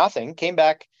basically nothing, came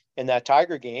back in that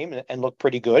Tiger game and looked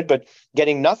pretty good, but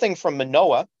getting nothing from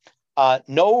Manoah,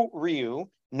 no Ryu,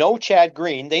 no Chad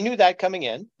Green. They knew that coming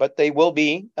in, but they will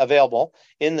be available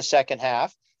in the second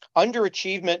half.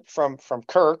 Underachievement from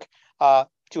Kirk,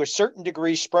 to a certain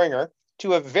degree Springer,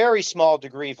 to a very small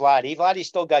degree Vladdy. Vladdy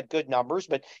still got good numbers,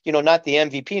 but not the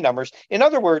MVP numbers. In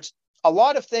other words, a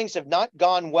lot of things have not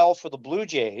gone well for the Blue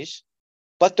Jays,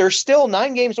 but they're still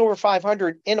 9 games over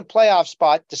 500 in a playoff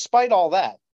spot despite all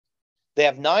that. They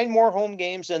have 9 more home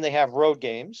games than they have road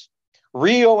games.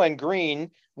 Rio and Green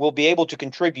will be able to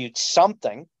contribute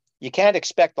something. You can't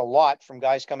expect a lot from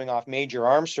guys coming off major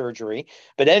arm surgery,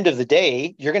 but end of the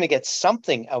day, you're going to get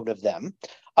something out of them.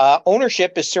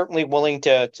 Ownership is certainly willing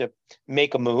to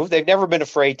make a move. They've never been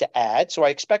afraid to add, so I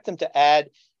expect them to add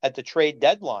at the trade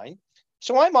deadline.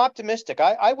 So I'm optimistic.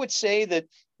 I would say that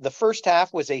the first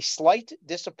half was a slight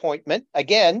disappointment,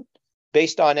 again,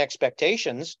 based on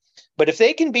expectations. But if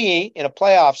they can be in a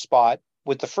playoff spot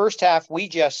with the first half we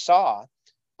just saw,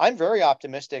 I'm very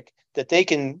optimistic that they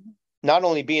can not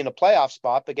only be in a playoff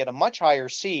spot, but get a much higher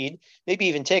seed, maybe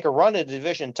even take a run at the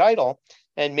division title,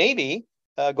 and maybe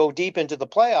go deep into the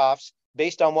playoffs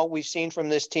based on what we've seen from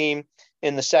this team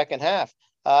in the second half.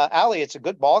 Ali, it's a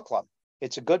good ball club.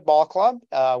 It's a good ball club.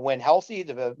 When healthy,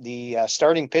 the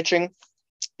starting pitching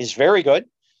is very good,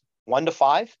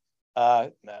 1-5.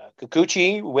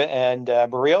 Kikuchi and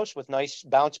Barrios with nice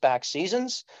bounce back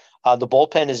seasons. The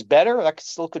bullpen is better. That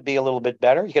still could be a little bit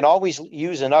better. You can always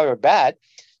use another bat.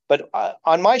 But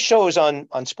on my shows on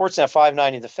Sportsnet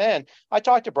 590 The Fan, I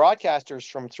talk to broadcasters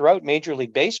from throughout Major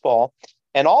League Baseball,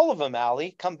 and all of them,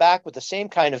 Ali, come back with the same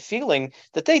kind of feeling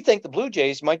that they think the Blue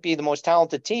Jays might be the most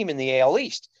talented team in the AL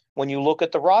East when you look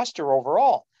at the roster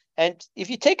overall. And if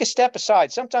you take a step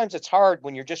aside, sometimes it's hard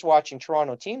when you're just watching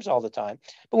Toronto teams all the time.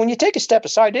 But when you take a step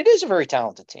aside, it is a very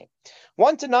talented team.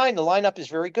 1-9, the lineup is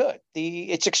very good.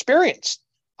 It's experienced.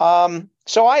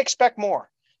 So I expect more.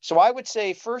 So I would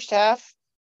say first half,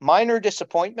 minor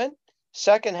disappointment.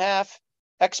 Second half,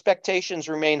 expectations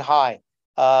remain high.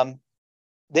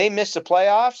 They miss the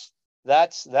playoffs.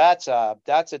 That's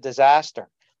a disaster.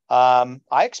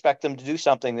 I expect them to do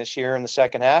something this year in the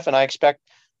second half, and I expect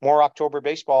more October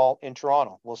baseball in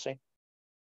Toronto. We'll see.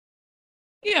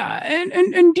 Yeah,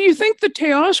 and do you think the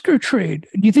Teoscar trade?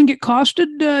 Do you think it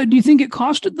costed? Do you think it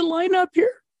costed the lineup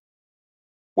here?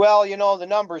 Well, the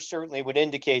numbers certainly would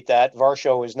indicate that.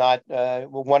 Varsho is not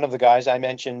one of the guys I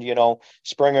mentioned.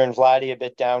 Springer and Vladdy a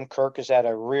bit down. Kirk has had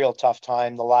a real tough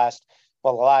time the last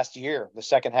year, the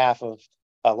second half of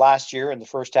last year and the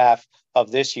first half of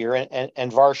this year.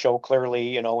 And Varsho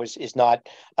clearly, is not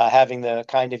having the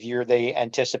kind of year they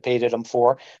anticipated him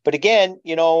for. But again,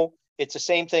 it's the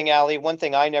same thing, Ali. One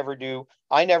thing I never do,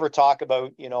 I never talk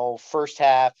about, first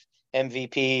half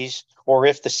MVPs or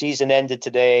if the season ended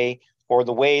today or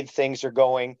the way things are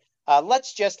going.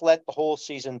 Let's just let the whole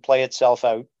season play itself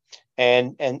out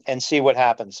and see what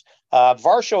happens.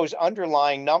 Varsho's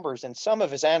underlying numbers and some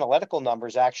of his analytical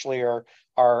numbers actually are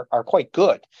quite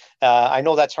good. I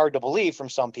know that's hard to believe from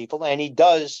some people, and he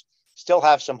does still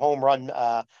have some home run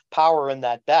power in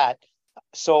that bat.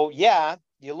 So yeah,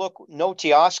 you look, no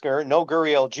Teoscar, no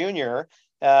Gurriel Jr.,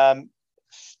 um,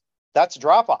 that's a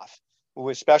drop-off,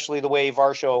 especially the way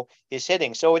Varsho is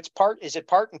hitting. So is it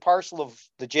part and parcel of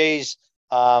the Jays'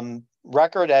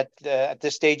 record at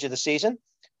this stage of the season?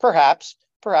 Perhaps,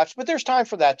 but there's time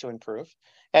for that to improve.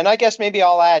 And I guess maybe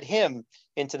I'll add him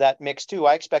into that mix too.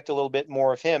 I expect a little bit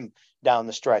more of him down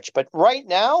the stretch. But right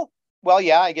now, well,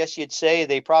 yeah, I guess you'd say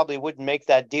they probably wouldn't make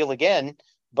that deal again.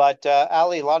 But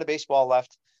Ali, a lot of baseball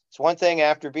left. It's one thing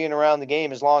after being around the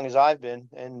game as long as I've been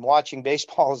and watching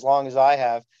baseball as long as I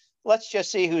have. Let's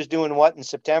just see who's doing what in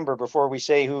September before we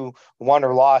say who won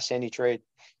or lost any trade.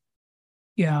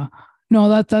 Yeah.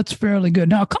 No, that's fairly good.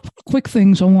 Now, a couple of quick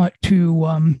things I want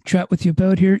to chat with you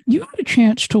about here. You had a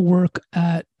chance to work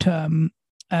in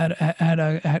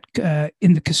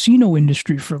the casino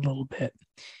industry for a little bit.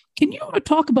 Can you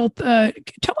talk about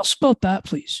tell us about that,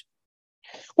 please?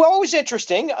 Well, it was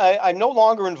interesting. I'm no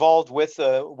longer involved with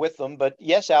them, but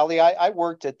yes, Ali, I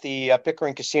worked at the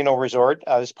Pickering Casino Resort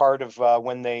as part of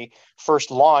when they first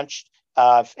launched.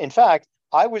 In fact,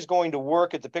 I was going to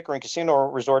work at the Pickering Casino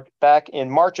Resort back in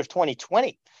March of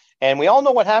 2020. And we all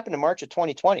know what happened in March of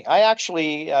 2020. I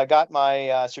actually got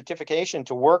my certification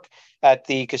to work at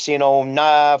the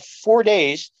casino 4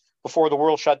 days before the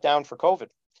world shut down for COVID.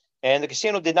 And the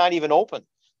casino did not even open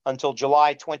until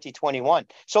July 2021.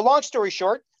 So long story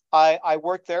short, I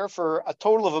worked there for a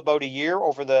total of about a year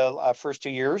over the first 2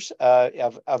 years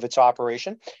of its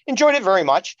operation. Enjoyed it very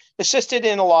much. Assisted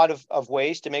in a lot of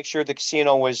ways to make sure the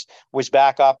casino was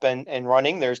back up and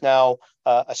running. There's now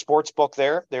a sports book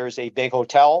there. There's a big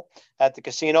hotel at the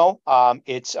casino.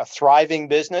 It's a thriving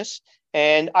business.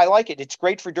 And I like it. It's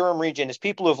great for Durham Region. As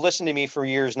people who have listened to me for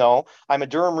years know, I'm a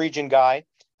Durham Region guy.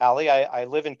 Ali, I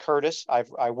live in Curtis.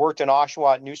 I worked in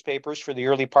Oshawa newspapers for the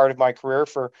early part of my career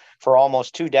for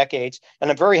almost 2 decades.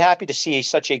 And I'm very happy to see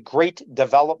such a great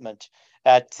development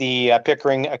at the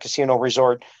Pickering Casino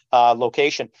Resort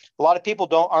location. A lot of people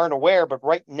aren't aware, but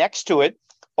right next to it,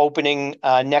 opening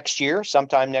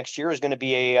sometime next year, is going to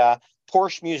be a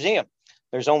Porsche museum.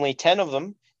 There's only 10 of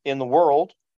them in the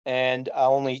world and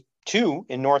only 2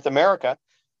 in North America.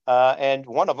 And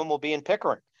one of them will be in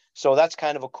Pickering. So that's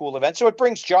kind of a cool event. So it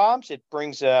brings jobs, it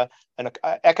brings an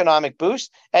economic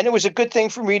boost, and it was a good thing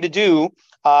for me to do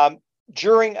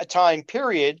during a time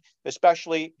period,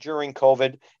 especially during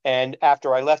COVID and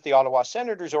after I left the Ottawa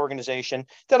Senators organization,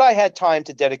 that I had time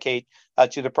to dedicate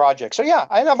to the project. So yeah,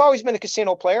 I've always been a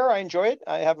casino player. I enjoy it.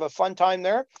 I have a fun time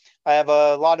there. I have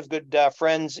a lot of good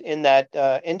friends in that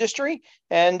industry,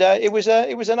 and it was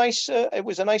a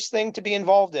nice thing to be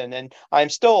involved in. And I'm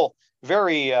still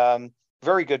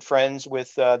very good friends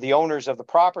with the owners of the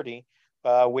property,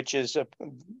 which is a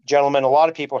gentleman a lot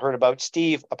of people heard about,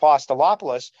 Steve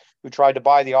Apostolopoulos, who tried to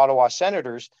buy the Ottawa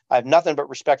Senators. I have nothing but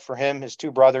respect for him, his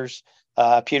 2 brothers,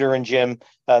 Peter and Jim.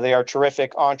 They are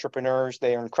terrific entrepreneurs.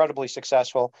 They are incredibly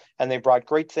successful, and they brought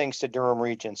great things to Durham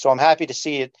Region. So I'm happy to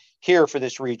see it here for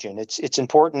this region. It's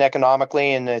important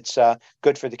economically, and it's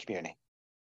good for the community.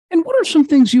 And what are some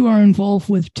things you are involved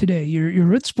with today?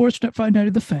 You're at Sportsnet 590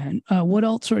 The Fan. What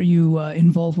else are you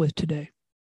involved with today?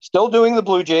 Still doing the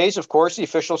Blue Jays, of course, the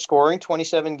official scoring,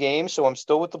 27 games. So I'm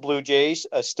still with the Blue Jays,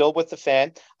 still with the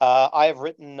Fan. I have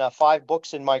written 5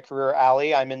 books in my career,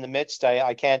 Ali. I'm in the midst.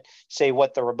 I can't say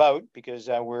what they're about because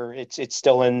it's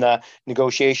still in the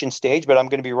negotiation stage, but I'm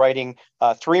going to be writing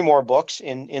 3 more books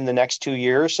in the next 2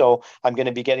 years. So I'm going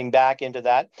to be getting back into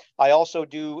that. I also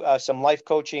do some life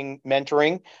coaching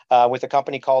mentoring with a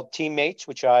company called Teammates,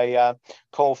 which I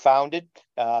co-founded.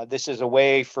 This is a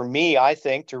way for me, I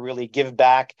think, to really give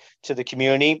back to the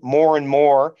community more and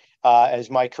more as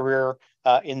my career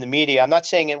in the media. I'm not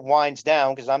saying it winds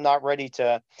down because I'm not ready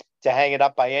to hang it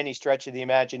up by any stretch of the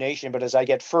imagination. But as I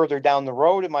get further down the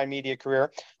road in my media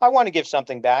career, I want to give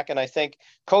something back. And I think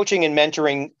coaching and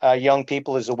mentoring young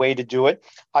people is a way to do it.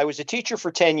 I was a teacher for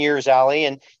 10 years, Ali,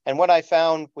 and what I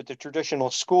found with the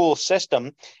traditional school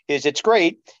system is it's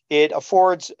great. It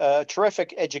affords a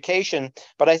terrific education,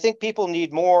 but I think people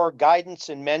need more guidance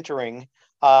and mentoring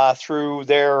through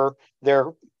their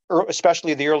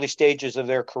especially the early stages of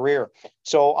their career.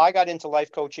 So I got into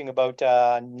life coaching about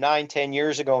 9-10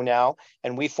 years ago now,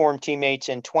 and we formed Teammates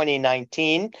in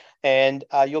 2019. And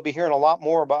you'll be hearing a lot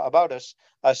more about us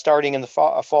starting in the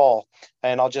fall.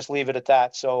 And I'll just leave it at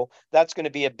that. So that's going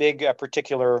to be a big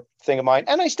particular thing of mine.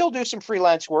 And I still do some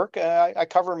freelance work. I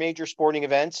cover major sporting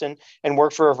events and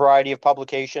work for a variety of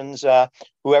publications.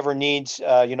 Whoever needs,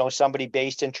 somebody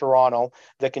based in Toronto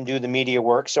that can do the media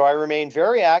work. So I remain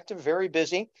very active, very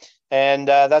busy. And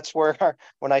that's where,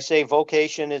 when I say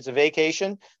vocation is a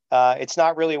vacation, it's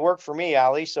not really work for me,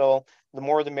 Ali. So the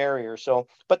more the merrier. So,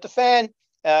 but the Fan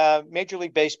Major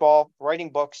League Baseball, writing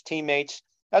books, teammates.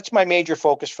 That's my major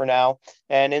focus for now.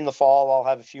 And in the fall, I'll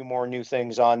have a few more new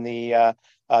things on the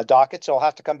docket. So I'll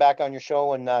have to come back on your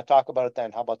show and talk about it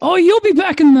then. How about that? Oh, you'll be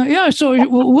back in the, yeah. So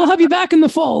we'll have you back in the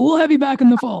fall. We'll have you back in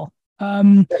the fall. There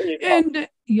you go. And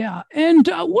yeah. And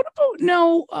what about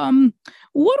now?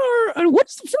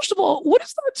 First of all, what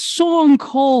is that song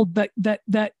called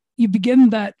that you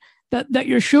begin that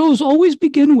your shows always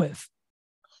begin with?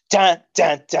 Dun,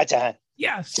 dun, dun, dun.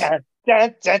 Yes. Dun,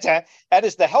 dun, dun, dun. That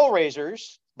is the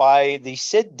Hellraisers by the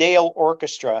Sid Dale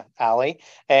Orchestra, Ali.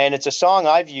 And it's a song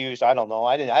I've used. I don't know.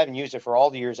 I haven't used it for all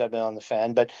the years I've been on the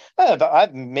fan, but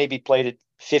I've maybe played it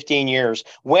 15 years.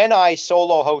 When I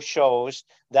solo host shows,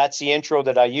 that's the intro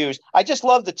that I use. I just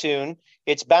love the tune.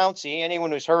 It's bouncy.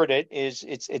 Anyone who's heard it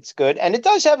it's good. And it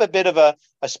does have a bit of a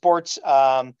sports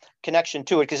connection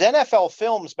to it, because NFL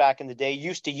films back in the day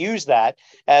used to use that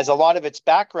as a lot of its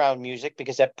background music,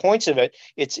 because at points of it,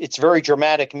 it's very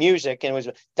dramatic music, and it was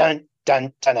dun,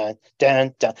 dun, dun, dun,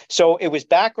 dun, dun. So it was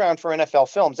background for NFL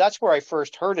films. That's where I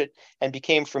first heard it and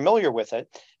became familiar with it.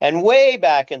 And way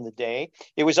back in the day,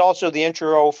 it was also the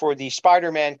intro for the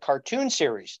Spider-Man cartoon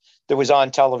series that was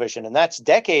on television. And that's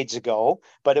decades ago,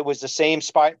 but it was the same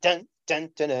dun, dun,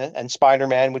 dun, dun, and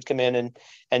Spider-Man would come in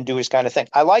and do his kind of thing.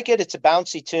 I like it. It's a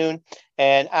bouncy tune.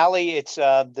 And Ali, it's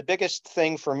the biggest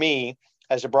thing for me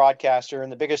as a broadcaster,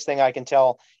 and the biggest thing I can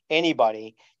tell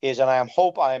anybody is, and I'm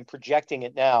projecting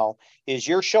it now, is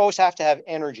your shows have to have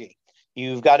energy.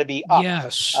 You've got to be up.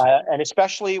 Yes. And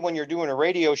especially when you're doing a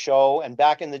radio show, and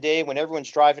back in the day when everyone's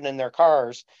driving in their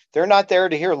cars, they're not there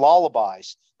to hear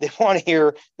lullabies. They want to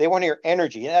hear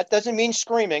energy. And that doesn't mean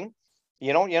screaming.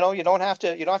 You don't have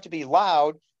to be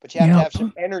loud, but you have to have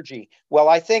some energy. Well,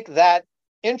 I think that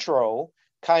intro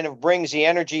kind of brings the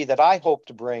energy that I hope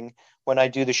to bring when I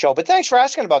do the show. But thanks for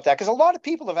asking about that, because a lot of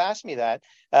people have asked me that.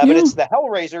 But it's the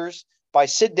Hellraisers by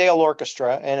Sid Dale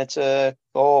Orchestra, and it's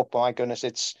oh my goodness,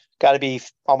 it's got to be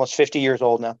almost 50 years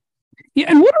old now. Yeah,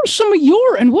 and what are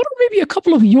maybe a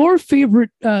couple of your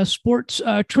favorite sports,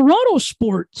 Toronto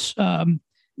sports Toronto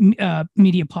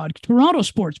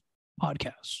sports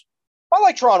podcasts? I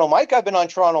like Toronto Mike. I've been on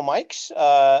Toronto Mike's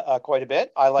quite a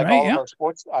bit. I like of our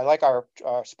sports. I like our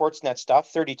Sportsnet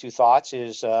stuff. 32 Thoughts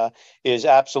is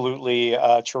absolutely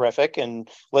terrific. And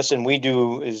listen, we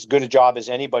do as good a job as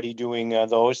anybody doing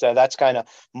those. That's kind of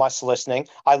must listening.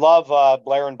 I love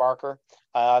Blair and Barker.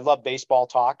 I love baseball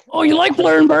talk. Oh, you like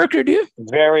Blair and Barker, do you?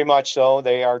 Very much so.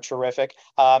 They are terrific.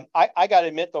 I got to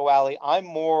admit, though, Ali, I'm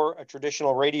more a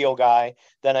traditional radio guy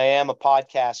than I am a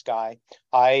podcast guy.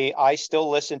 I still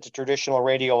listen to traditional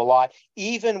radio a lot,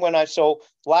 even when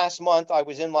last month I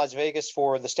was in Las Vegas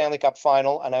for the Stanley Cup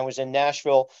final, and I was in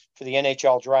Nashville for the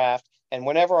NHL draft. And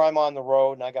whenever I'm on the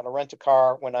road and I got to rent a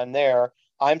car when I'm there,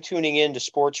 I'm tuning in to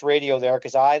sports radio there,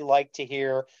 because I like to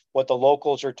hear what the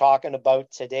locals are talking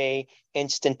about today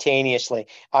instantaneously.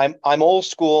 I'm old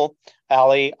school,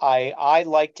 Ali. I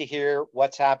like to hear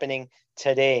what's happening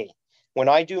today. When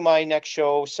I do my next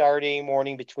show Saturday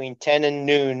morning between 10 and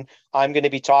noon, I'm going to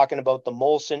be talking about the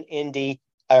Molson Indy,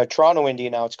 Toronto Indy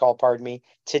now it's called, pardon me,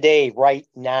 today, right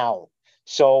now.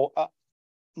 So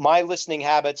my listening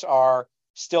habits are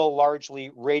still largely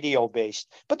radio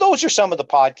based, but those are some of the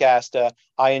podcasts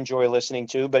I enjoy listening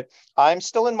to. But I'm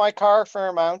still in my car a fair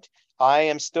amount. I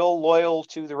am still loyal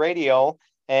to the radio.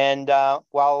 And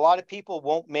while a lot of people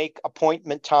won't make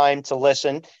appointment time to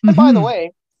listen, and by the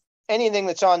way, anything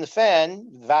that's on the fan,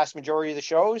 the vast majority of the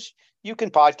shows, you can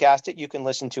podcast it. You can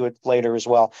listen to it later as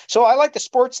well. So I like the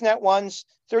Sportsnet ones,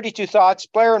 32 Thoughts,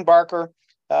 Blair and Barker.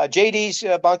 JD's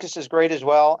Bunkus is great as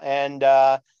well. And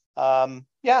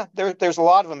there's a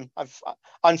lot of them.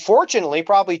 Unfortunately,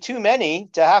 probably too many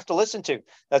to have to listen to.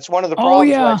 That's one of the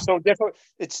problems. Why it's so difficult.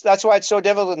 That's why it's so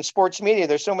difficult in sports media.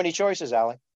 There's so many choices,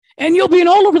 Ali. And you'll be an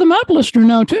all over the map listener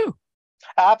now too.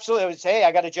 Absolutely. Hey,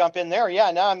 I got to jump in there. Yeah,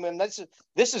 now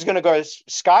this is going to go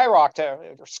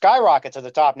skyrocket to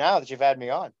the top now that you've had me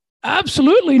on.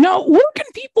 Absolutely. Now, where can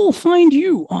people find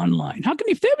you online?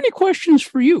 If they have any questions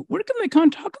for you, how can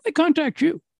they contact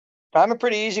you? I'm a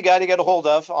pretty easy guy to get a hold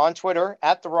of on Twitter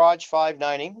at the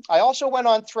Raj590. I also went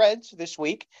on Threads this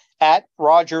week at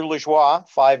Roger Lajoie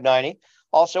 590.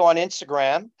 Also on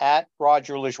Instagram at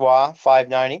Roger Lajoie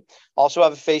 590. Also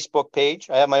have a Facebook page.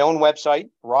 I have my own website,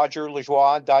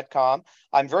 rogerlajoie.com.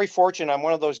 I'm very fortunate. I'm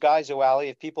one of those guys, Ali,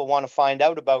 if people want to find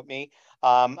out about me,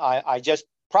 I just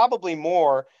probably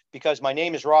more because my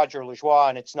name is Roger Lajoie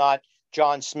and it's not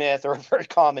John Smith or a very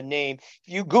common name.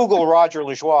 If you Google Roger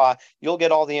Lajoie, you'll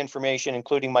get all the information,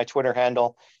 including my Twitter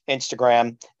handle,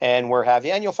 Instagram, and where have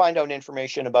you. And you'll find out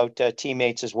information about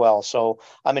teammates as well. So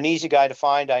I'm an easy guy to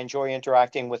find. I enjoy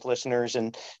interacting with listeners,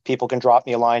 and people can drop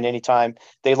me a line anytime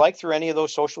they like through any of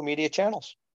those social media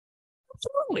channels.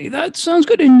 Absolutely. That sounds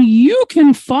good. And you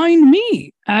can find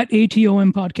me at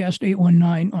ATOM Podcast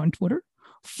 819 on Twitter.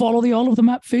 Follow the All Over the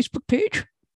Map Facebook page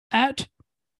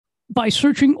by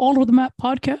searching All Over the Map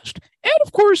Podcast. And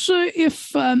of course,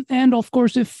 if I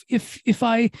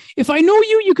know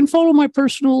you, you can follow my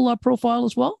personal profile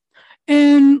as well,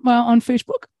 and on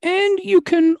Facebook. And you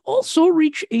can also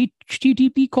reach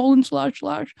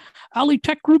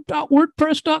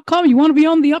http://alitechgroup.wordpress.com. You want to be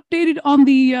on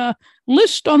the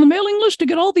list, on the mailing list to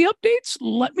get all the updates?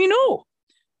 Let me know.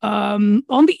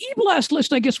 On the e-blast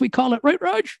list, I guess we call it, right,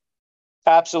 Raj?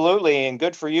 Absolutely. And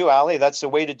good for you, Ali. That's the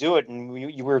way to do it. And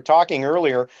we were talking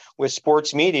earlier with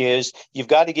sports media is you've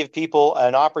got to give people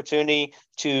an opportunity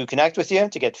to connect with you,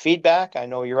 to get feedback. I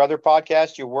know your other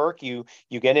podcast, your work, you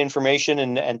get information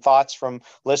and thoughts from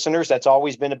listeners. That's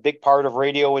always been a big part of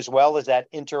radio as well, as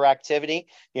that interactivity.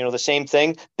 The same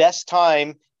thing. Best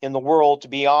time in the world to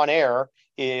be on air,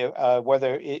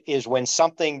 whether it is when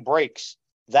something breaks,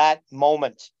 that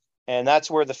moment. And that's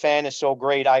where the fan is so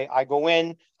great. I go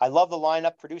in, I love the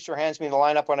lineup. Producer hands me the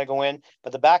lineup when I go in.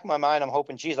 But the back of my mind, I'm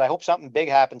hoping, geez, I hope something big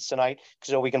happens tonight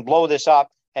so we can blow this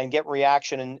up and get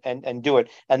reaction and do it.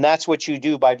 And that's what you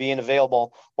do by being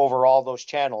available over all those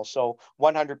channels. So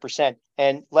 100%.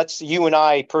 And you and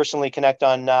I personally connect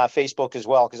on Facebook as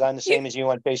well, because I'm the same as you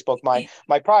on Facebook. My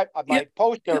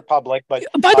posts are public, but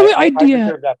by the way, I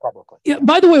reserve that publicly. Yeah.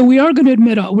 By the way, we are going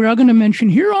to mention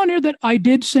here on air that I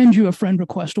did send you a friend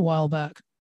request a while back.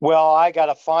 Well, I got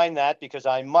to find that because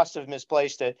I must have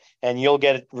misplaced it, and you'll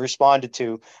get it responded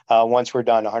to once we're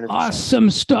done. 100%.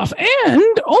 Awesome stuff.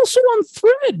 And also on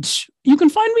Threads. You can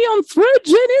find me on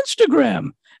Threads and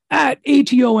Instagram at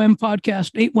ATOM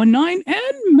Podcast 819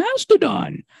 and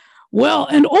Mastodon. Well,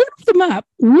 and All Over the Map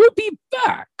will be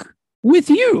back with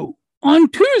you on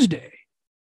Tuesday,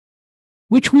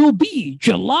 which will be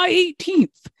July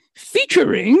 18th,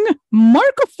 featuring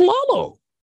Mark Aflalo.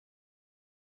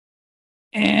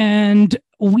 And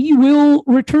we will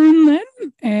return then,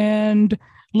 and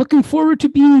looking forward to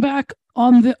being back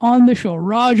on the show.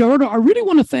 Raj, I really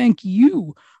want to thank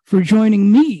you for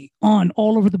joining me on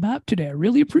All Over the Map today. I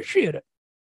really appreciate it.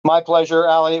 My pleasure,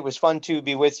 Ali. It was fun to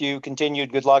be with you.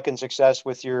 Continued good luck and success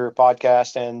with your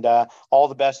podcast, and all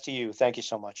the best to you. Thank you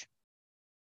so much.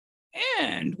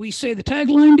 And we say the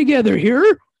tagline together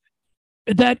here,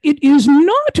 that it is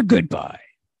not goodbye.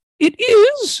 It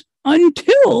is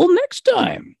until next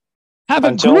time.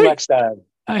 Next time.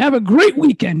 Have a great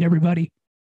weekend, everybody.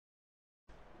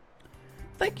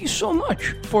 Thank you so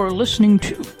much for listening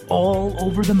to All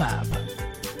Over the Map.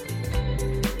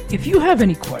 If you have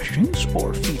any questions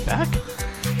or feedback,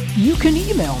 you can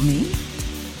email me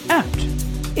at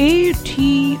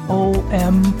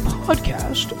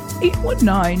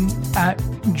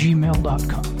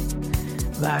atompodcast819@gmail.com.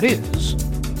 That is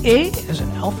A as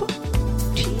in alpha,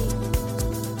 T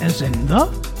as in the,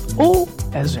 O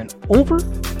as in over,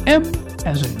 M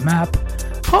as in map,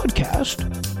 podcast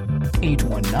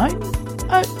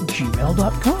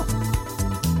 819@gmail.com.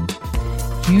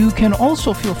 You can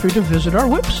also feel free to visit our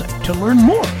website to learn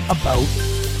more about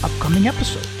upcoming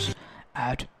episodes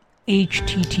at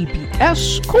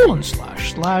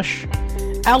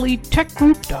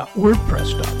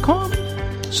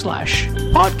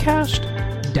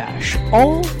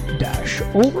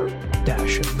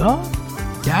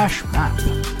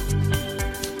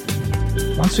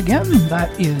Once again,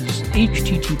 that is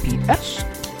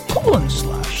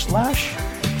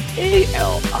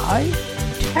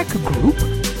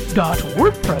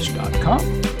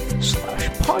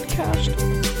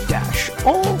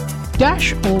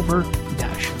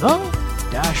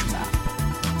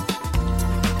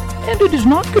And it is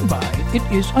not goodbye, it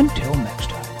is until next.